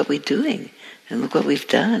said, look what we're doing, and look what we've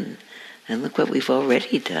done, and look what we've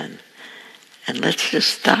already done. And let's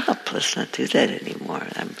just stop. Let's not do that anymore.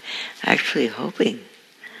 I'm actually hoping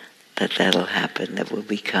that that'll happen, that we'll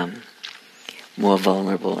become more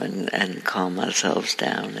vulnerable and calm ourselves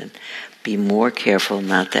down and be more careful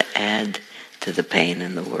not to add to the pain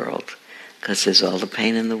in the world, because there's all the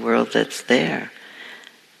pain in the world that's there,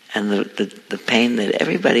 and the pain that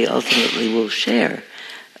everybody ultimately will share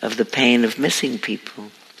of the pain of missing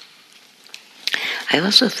people. I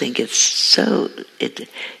also think it so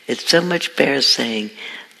much bears saying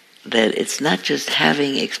that it's not just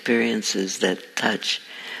having experiences that touch,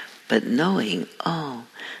 but knowing,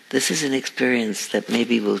 this is an experience that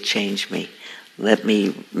maybe will change me. Let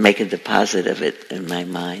me make a deposit of it in my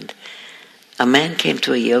mind. A man came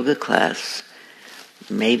to a yoga class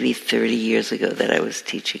maybe 30 years ago that I was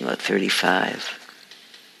teaching, or 35.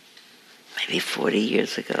 Maybe 40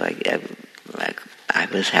 years ago. I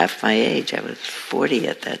was half my age. I was 40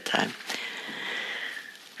 at that time.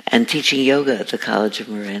 And teaching yoga at the College of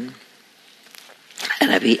Marin.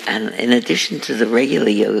 And heavy. And in addition to the regular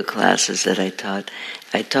yoga classes that I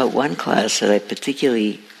taught one class that I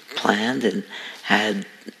particularly planned and had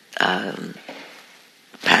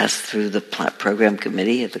passed through the program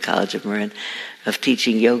committee at the College of Marin of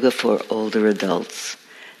teaching yoga for older adults.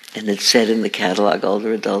 And it said in the catalog,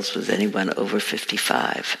 older adults was anyone over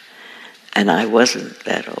 55. And I wasn't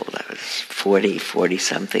that old. I was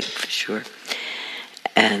 40-something for sure.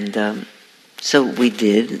 And so we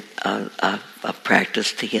did a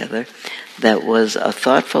practice together that was a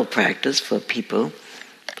thoughtful practice for people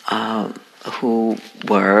who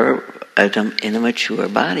were in a mature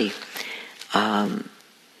body.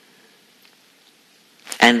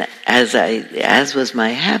 And as was my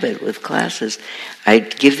habit with classes,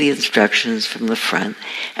 I'd give the instructions from the front,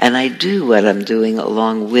 and I do what I'm doing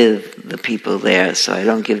along with the people there, so I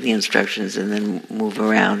don't give the instructions and then move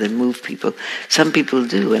around and move people. Some people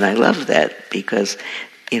do, and I love that, because,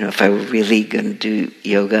 if I were really going to do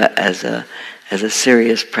yoga as a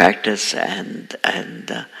serious practice and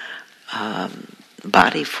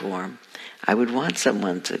body form, I would want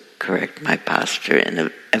someone to correct my posture in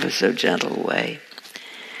an ever so gentle way.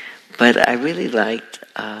 But I really liked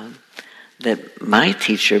that my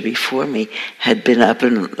teacher before me had been up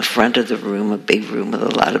in the front of the room, a big room with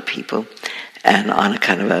a lot of people, and on a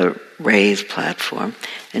kind of a raised platform.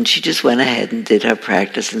 And she just went ahead and did her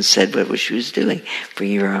practice and said what she was doing.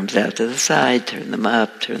 Bring your arms out to the side, turn them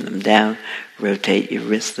up, turn them down, rotate your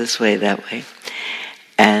wrists this way, that way.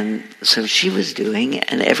 And so she was doing,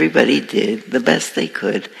 and everybody did the best they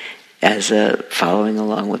could as following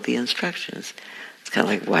along with the instructions. It's kind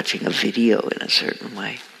of like watching a video in a certain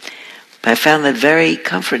way. But I found that very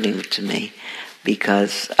comforting to me,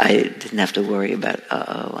 because I didn't have to worry about,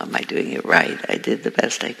 am I doing it right? I did the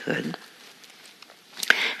best I could.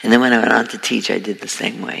 And then when I went on to teach, I did the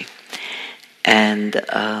same way. And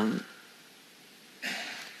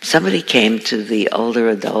somebody came to the older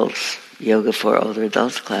adults, Yoga for Older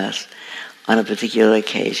Adults class on a particular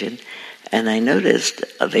occasion, and I noticed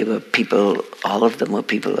they were people, all of them were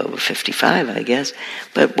people over 55, I guess,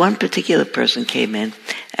 but one particular person came in,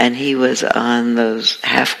 and he was on those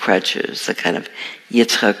half crutches, the kind of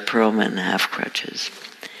Yitzhak Perlman half crutches.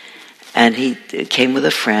 And he came with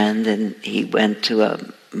a friend, and he went to a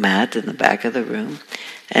mat in the back of the room,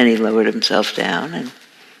 and he lowered himself down and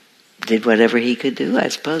did whatever he could do. I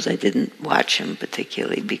suppose I didn't watch him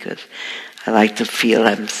particularly, because I like to feel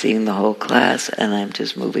I'm seeing the whole class and I'm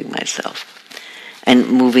just moving myself. And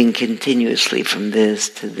moving continuously from this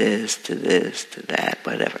to this to this to that,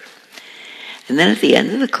 whatever. And then at the end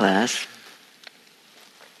of the class,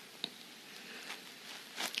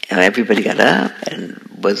 everybody got up and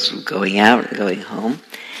was going out and going home.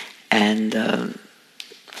 And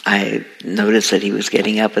I noticed that he was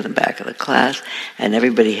getting up in the back of the class, and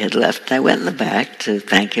everybody had left. And I went in the back to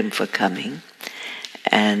thank him for coming.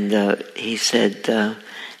 And he said,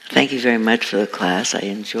 thank you very much for the class. I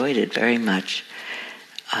enjoyed it very much.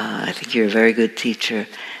 I think you're a very good teacher.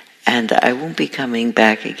 And I won't be coming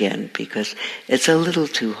back again because it's a little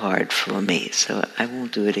too hard for me, so I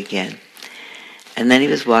won't do it again. And then he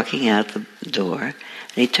was walking out the door, and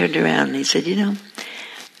he turned around and he said,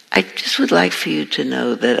 I just would like for you to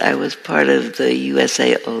know that I was part of the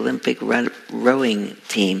USA Olympic rowing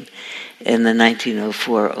team in the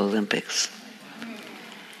 1904 Olympics.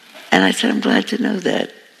 And I said, I'm glad to know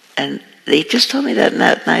that. And they just told me that in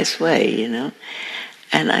that nice way,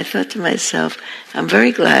 And I thought to myself, I'm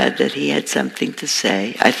very glad that he had something to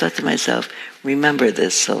say. I thought to myself, remember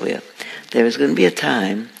this, Sylvia. There is going to be a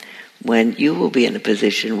time when you will be in a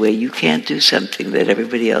position where you can't do something that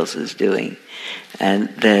everybody else is doing. And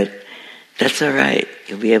that's all right.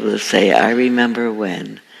 You'll be able to say, I remember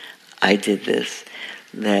when I did this.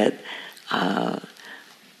 That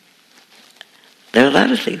there are a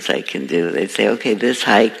lot of things I can do. They say, okay, this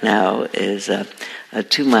hike now is a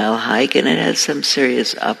 2-mile hike, and it has some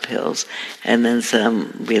serious uphills and then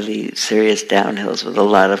some really serious downhills with a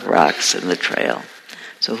lot of rocks in the trail.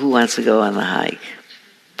 So who wants to go on the hike?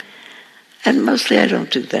 And mostly I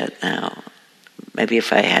don't do that now. Maybe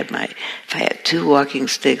if I had 2 walking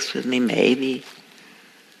sticks with me, maybe.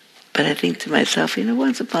 But I think to myself,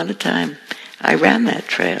 once upon a time, I ran that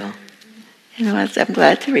trail. I'm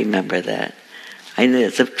glad to remember that. I know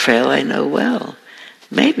it's a trail I know well.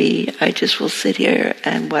 Maybe I just will sit here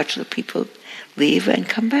and watch the people leave and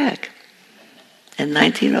come back. In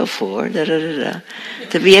 1904,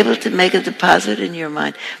 to be able to make a deposit in your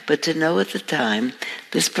mind, but to know at the time,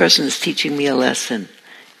 this person is teaching me a lesson.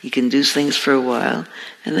 You can do things for a while,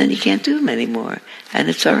 and then you can't do them anymore. And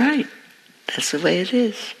it's all right. That's the way it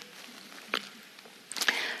is.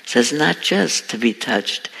 says not just to be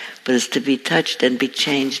touched, but it's to be touched and be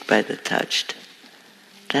changed by the touched.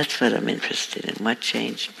 That's what I'm interested in, what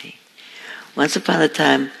changed me. Once upon a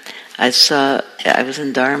time, I was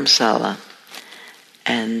in Dharamsala,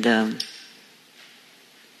 and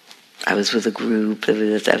I was with a group, I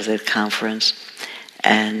was at a conference,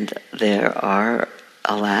 and there are,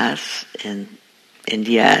 alas, in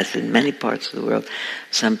India, as in many parts of the world,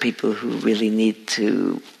 some people who really need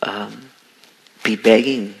to be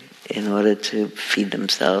begging in order to feed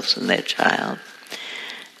themselves and their child.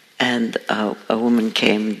 And a woman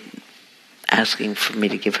came asking for me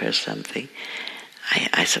to give her something.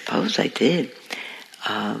 I suppose I did.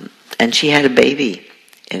 And she had a baby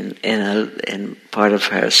in part of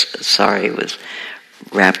her sari was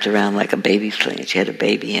wrapped around like a baby sling. She had a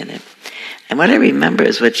baby in it. And what I remember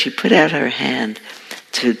is when she put out her hand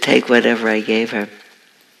to take whatever I gave her,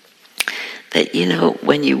 that,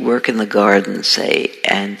 when you work in the garden, say,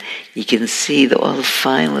 and you can see all the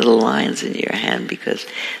fine little lines in your hand because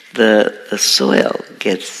the soil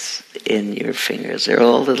gets in your fingers. There are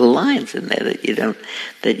all little lines in there that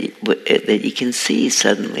you can see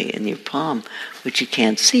suddenly in your palm, which you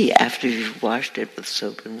can't see after you've washed it with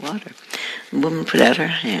soap and water. The woman put out her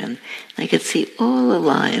hand, and I could see all the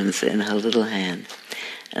lines in her little hand.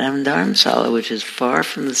 And I'm in Dharamsala, which is far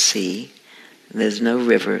from the sea. There's no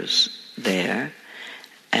rivers there,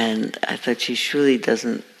 and I thought she surely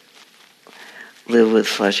doesn't live with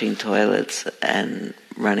flushing toilets and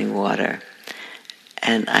running water.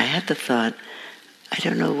 And I had the thought, I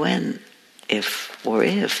don't know when, if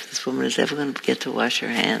this woman is ever going to get to wash her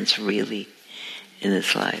hands really in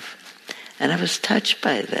this life. And I was touched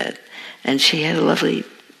by that. And she had a lovely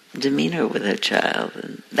demeanor with her child,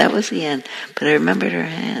 and that was the end. But I remembered her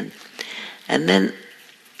hand. And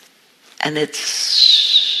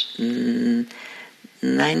it's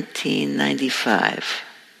 1995.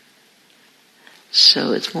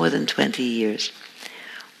 So it's more than 20 years.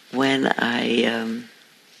 When I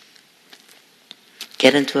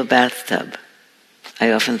get into a bathtub,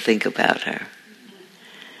 I often think about her.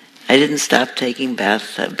 I didn't stop taking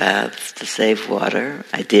baths to save water.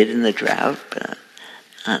 I did in the drought, but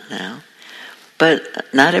not now.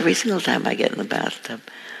 But not every single time I get in the bathtub.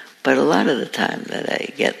 But a lot of the time that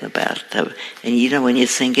I get in the bathtub, and when you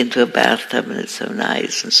sink into a bathtub and it's so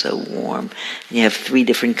nice and so warm, and you have 3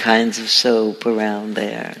 different kinds of soap around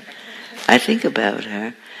there, I think about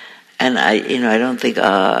her. And I don't think,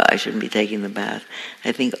 I shouldn't be taking the bath.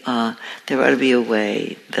 I think, there ought to be a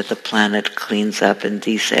way that the planet cleans up and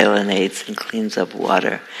desalinates and cleans up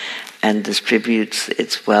water and distributes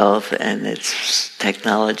its wealth and its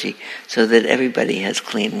technology so that everybody has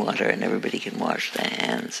clean water and everybody can wash their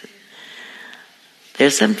hands.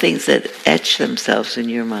 There's some things that etch themselves in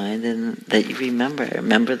your mind and that you remember. I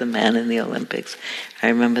remember the man in the Olympics. I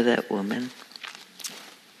remember that woman.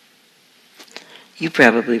 You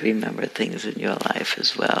probably remember things in your life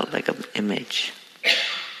as well, like an image.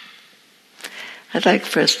 I'd like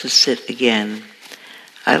for us to sit again.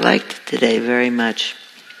 I liked today very much.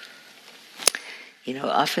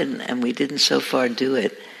 Often, and we didn't so far do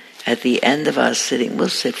it, at the end of our sitting, we'll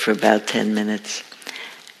sit for about 10 minutes.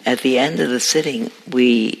 At the end of the sitting,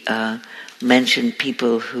 we mention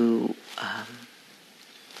people who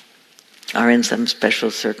are in some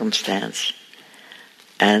special circumstance.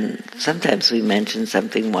 And sometimes we mention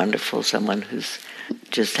something wonderful, someone who's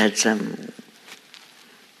just had some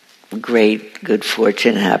great good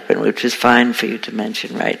fortune happen, which is fine for you to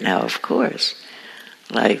mention right now, of course.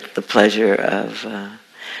 Like the pleasure of,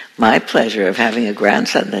 my pleasure of having a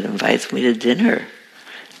grandson that invites me to dinner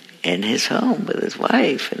in his home with his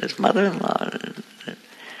wife and his mother-in-law.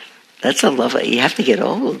 That's a lovely, you have to get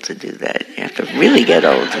old to do that. You have to really get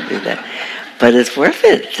old to do that. But it's worth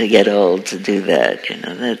it to get old to do that,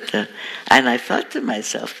 and I thought to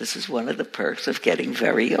myself, this is one of the perks of getting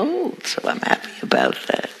very old, so I'm happy about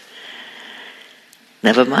that.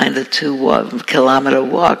 Never mind the 2-kilometer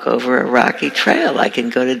walk over a rocky trail. I can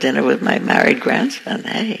go to dinner with my married grandson.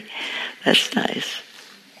 Hey, that's nice.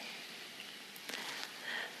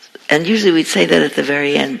 And usually we'd say that at the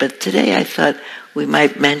very end, but today I thought we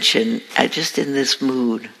might mention, just in this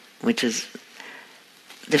mood, which is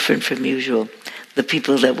different from usual, the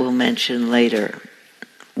people that we'll mention later,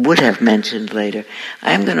 would have mentioned later.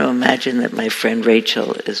 I'm going to imagine that my friend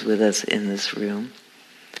Rachel is with us in this room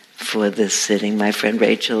for this sitting. My friend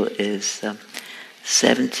Rachel is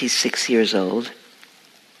 76 years old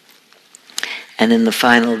and in the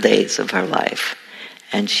final days of her life.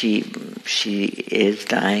 And she is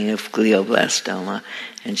dying of glioblastoma,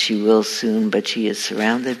 and she will soon, but she is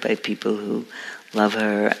surrounded by people who love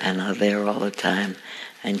her and are there all the time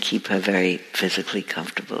and keep her very physically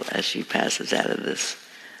comfortable as she passes out of this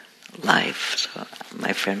life. So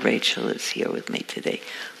my friend Rachel is here with me today.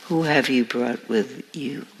 Who have you brought with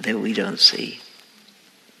you that we don't see?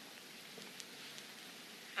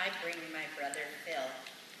 I bring my brother Phil,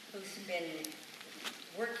 who's been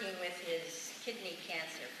working with his kidney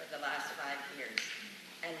cancer for the last 5 years,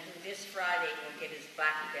 and who this Friday will get his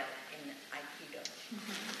black belt in Aikido.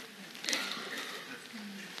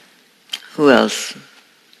 Who else?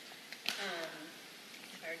 It's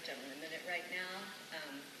hard to limit it right now.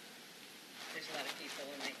 There's a lot of people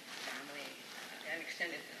in my family, an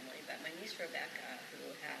extended family, but my niece Rebecca,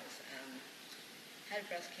 who has had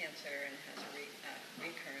breast cancer and has a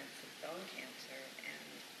recurrence of bone cancer, and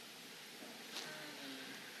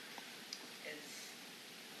is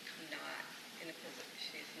not in a position,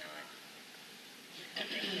 she's not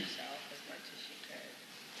helping herself as much as she could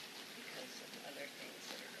because of other things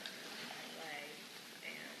that are going on in her life,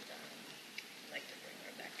 and I'd like to bring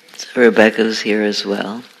Rebecca. So Rebecca's here as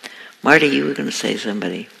well. Marty, you were going to say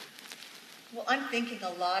somebody. Well, I'm thinking a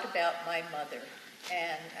lot about my mother,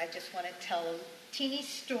 and I just want to tell a teeny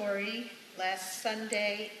story. Last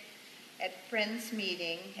Sunday at Friends'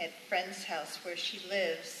 meeting at Friends' house where she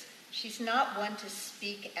lives, she's not one to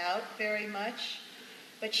speak out very much,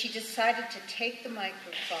 but she decided to take the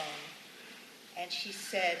microphone, and she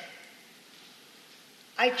said,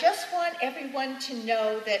 "I just want everyone to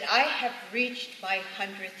know that I have reached my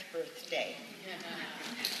 100th birthday."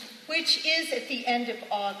 Which is at the end of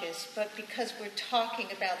August, but because we're talking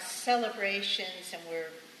about celebrations and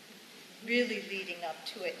we're really leading up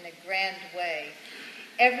to it in a grand way,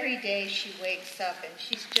 every day she wakes up and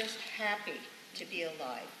she's just happy to be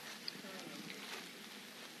alive.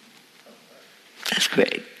 That's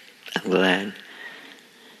great. I'm glad.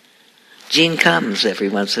 Jean comes every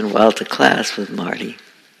once in a while to class with Marty.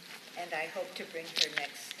 And I hope to bring her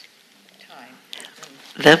next time.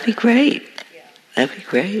 That'd be great. Yeah. That'd be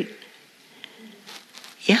great.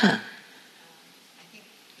 Yeah. I think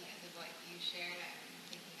because of what you shared, I'm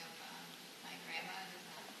thinking of my grandma who's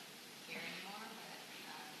not here anymore, but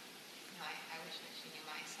I wish that she knew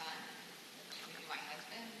my son, that she knew my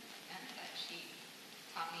husband, and that she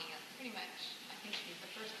taught me pretty much, I think she's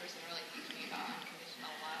the first person to really teach me about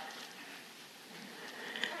unconditional love.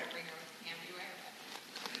 I try to bring her with me everywhere, but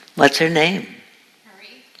What's her name?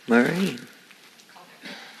 Marie. Marie.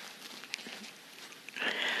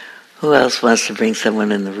 Who else wants to bring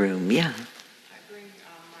someone in the room? Yeah. I bring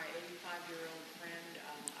my 85-year-old friend,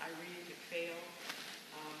 Irene DeFeo,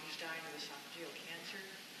 who's dying of esophageal cancer,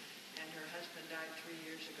 and her husband died 3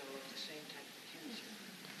 years ago of the same type of cancer.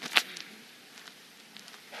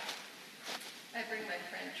 I bring my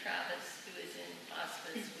friend Travis, who is in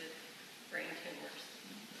hospice with brain tumors.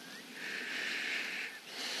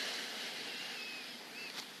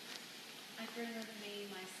 I bring with me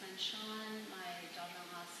my son Sean, my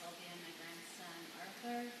daughter-in-law Sylvia, and my grandson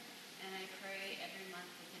Arthur, and I pray every month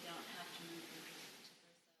that they don't have to move to Brazil.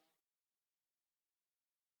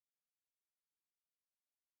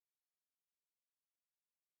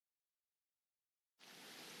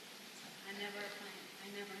 I never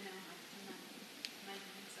know my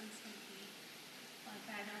grandson's going to be. Like,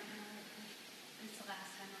 I don't know if it's the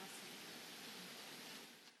last time I'll see him.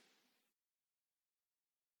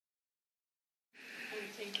 I'm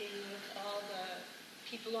thinking of all the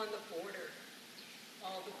people on the border,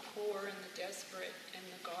 all the poor and the desperate, and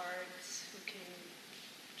the guards who can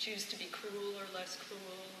choose to be cruel or less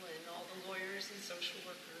cruel, and all the lawyers and social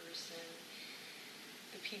workers, and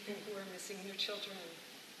the people who are missing their children,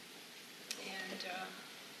 and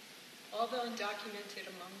all the undocumented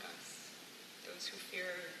among us, those who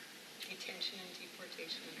fear detention and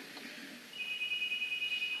deportation.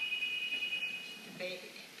 That they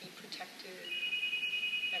be protected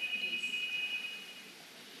at peace.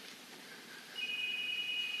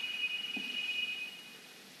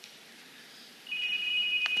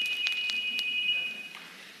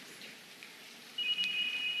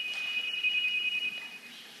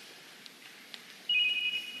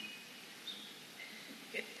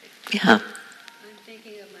 Yeah. I'm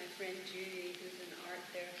thinking of my friend Judy, who's an art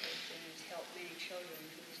therapist and has helped many children,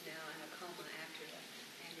 who's now in a coma after the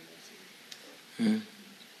aneurysm.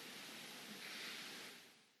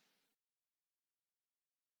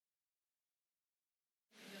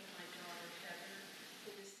 My daughter Heather,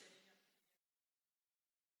 who is sitting up.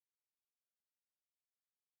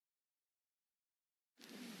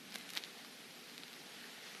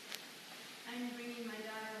 I'm bringing my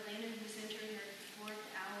daughter Elena, who's entering her 4th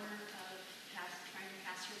hour of trying to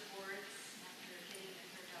pass her boards after getting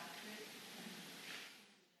her doctorate.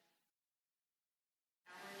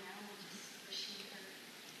 Hour now, just wishing her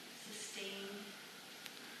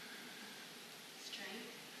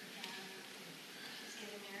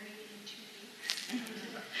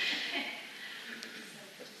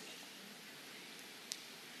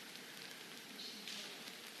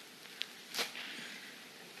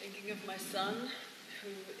thinking of my son, who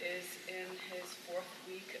is in his 4th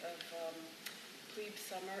week of plebe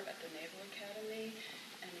summer at the Naval Academy,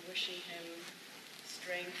 and wishing him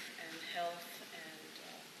strength and health and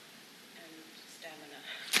stamina.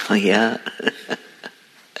 Oh, yeah.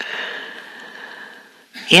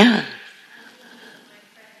 Yeah.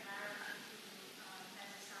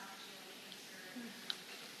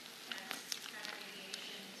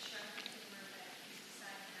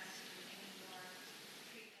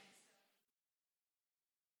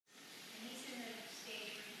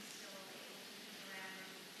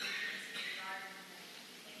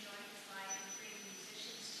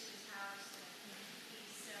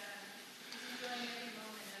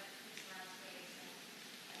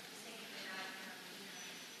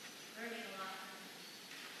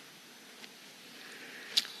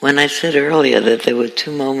 When I said earlier that there were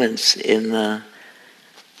 2 moments in the,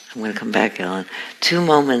 I'm going to come back, Ellen, 2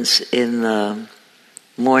 moments in the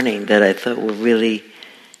morning that I thought were really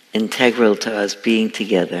integral to us being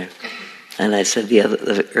together. And I said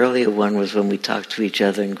the earlier one was when we talked to each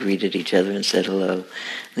other and greeted each other and said hello.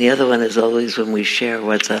 The other one is always when we share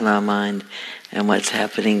what's on our mind and what's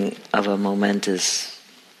happening of a momentous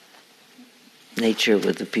nature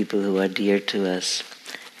with the people who are dear to us.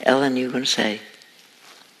 Ellen, you were going to say?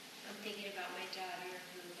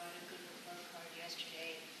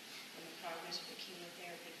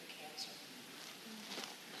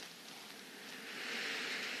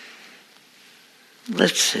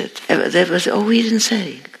 Let's sit. That was, we didn't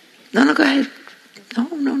say. No, go ahead. No,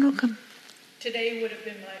 come. Today would have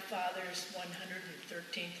been my father's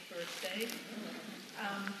 113th birthday.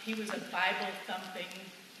 He was a Bible-thumping,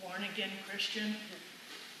 born-again Christian.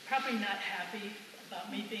 Probably not happy about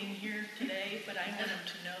me being here today, but I want him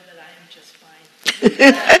to know that I am just fine.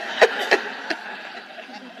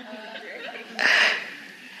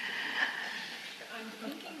 I'm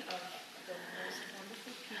thinking of the most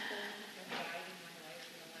wonderful people who died in my life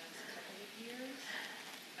in the last couple of years,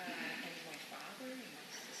 and my father and my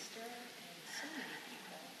sister and so many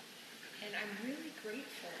people. And I'm really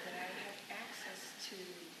grateful that I have access to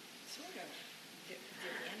sort of their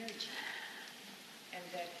energy, and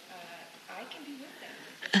that I can be with them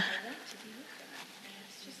if I want to be with them. And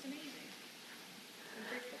it's just amazing. I'm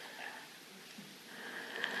grateful for that.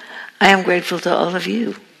 I am grateful to all of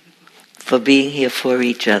you for being here for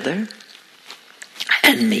each other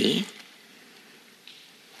and me.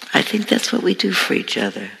 I think that's what we do for each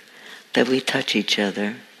other, that we touch each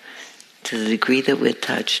other. To the degree that we're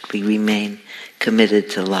touched, we remain committed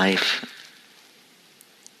to life.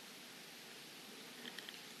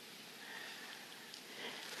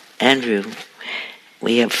 Andrew,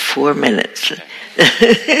 we have 4 minutes.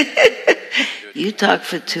 You talk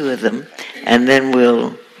for 2 of them, and then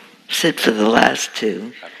we'll sit for the last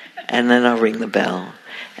 2, and then I'll ring the bell.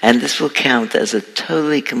 And this will count as a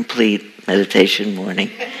totally complete meditation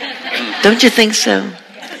morning. Don't you think so?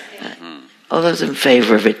 All those in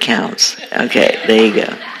favor of it counts. Okay, there you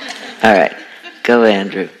go. All right, go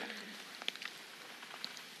Andrew.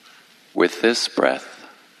 With this breath,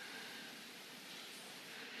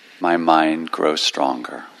 my mind grows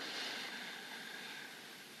stronger,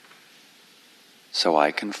 so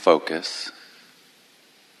I can focus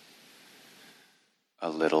a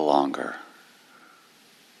little longer.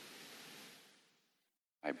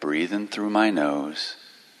 I breathe in through my nose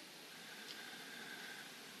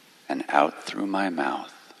and out through my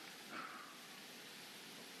mouth.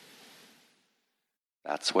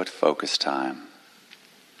 That's what focus time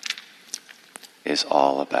is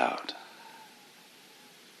all about.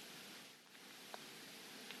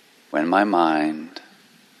 When my mind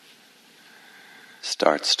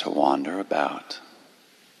starts to wander about,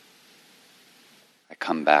 I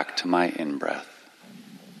come back to my in-breath.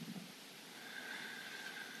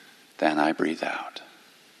 Then I breathe out.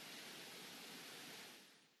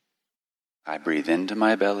 I breathe into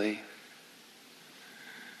my belly.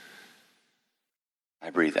 I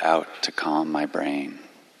breathe out to calm my brain.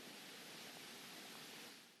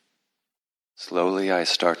 Slowly I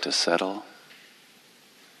start to settle.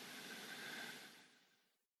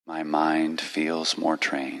 My mind feels more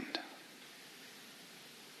trained.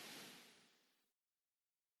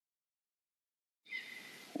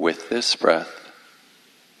 With this breath,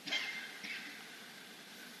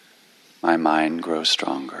 my mind grows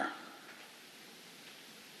stronger,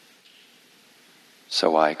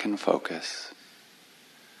 so I can focus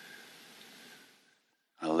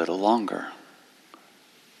a little longer.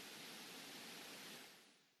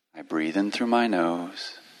 I breathe in through my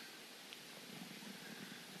nose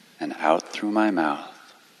and out through my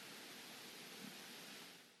mouth.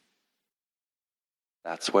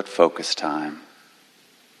 That's what focus time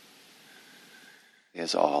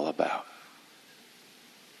is all about.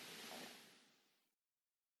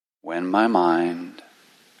 When my mind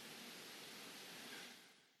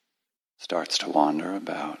starts to wander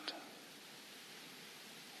about,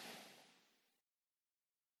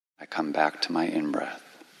 I come back to my in-breath.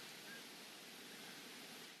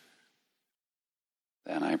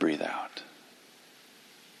 Then I breathe out.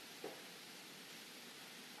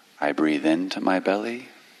 I breathe into my belly.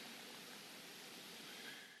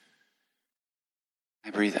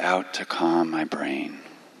 I breathe out to calm my brain.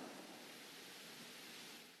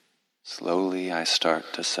 Slowly I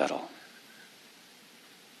start to settle.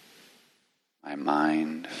 My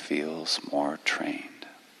mind feels more trained.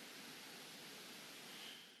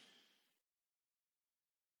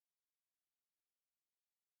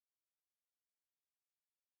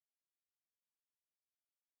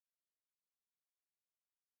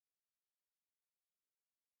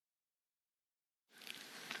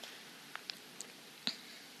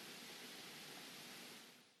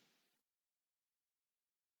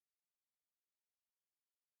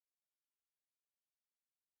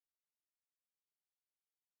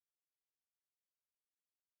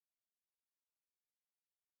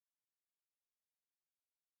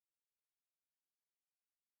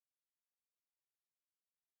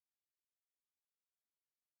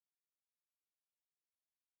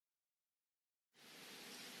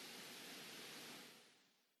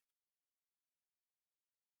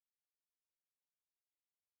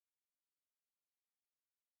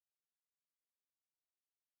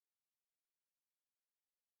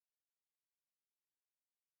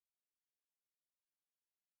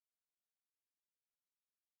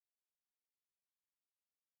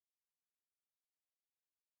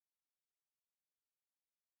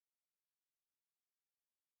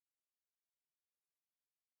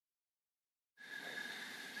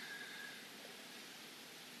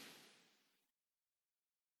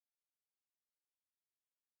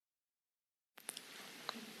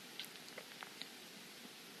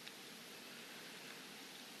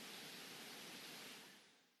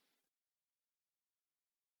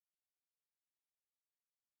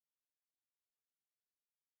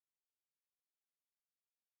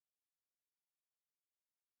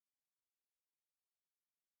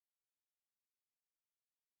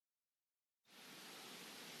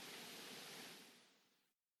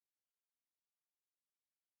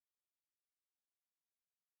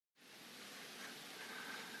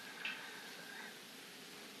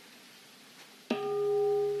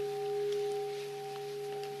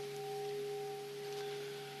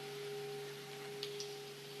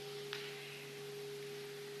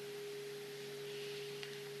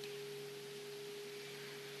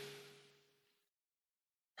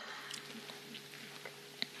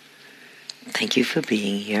 Thank you for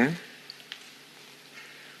being here.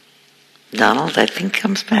 Donald, I think,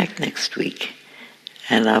 comes back next week,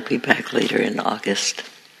 and I'll be back later in August.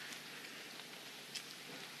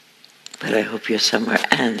 But I hope your summer,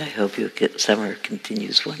 and I hope your summer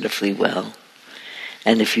continues wonderfully well.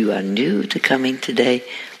 And if you are new to coming today,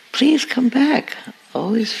 please come back.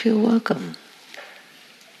 Always feel welcome.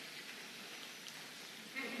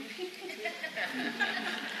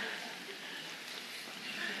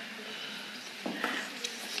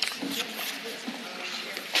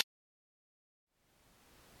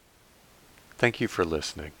 Thank you for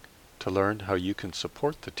listening. To learn how you can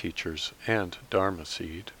support the teachers and Dharma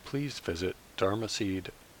Seed, please visit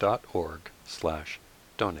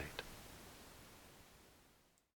dharmaseed.org/donate.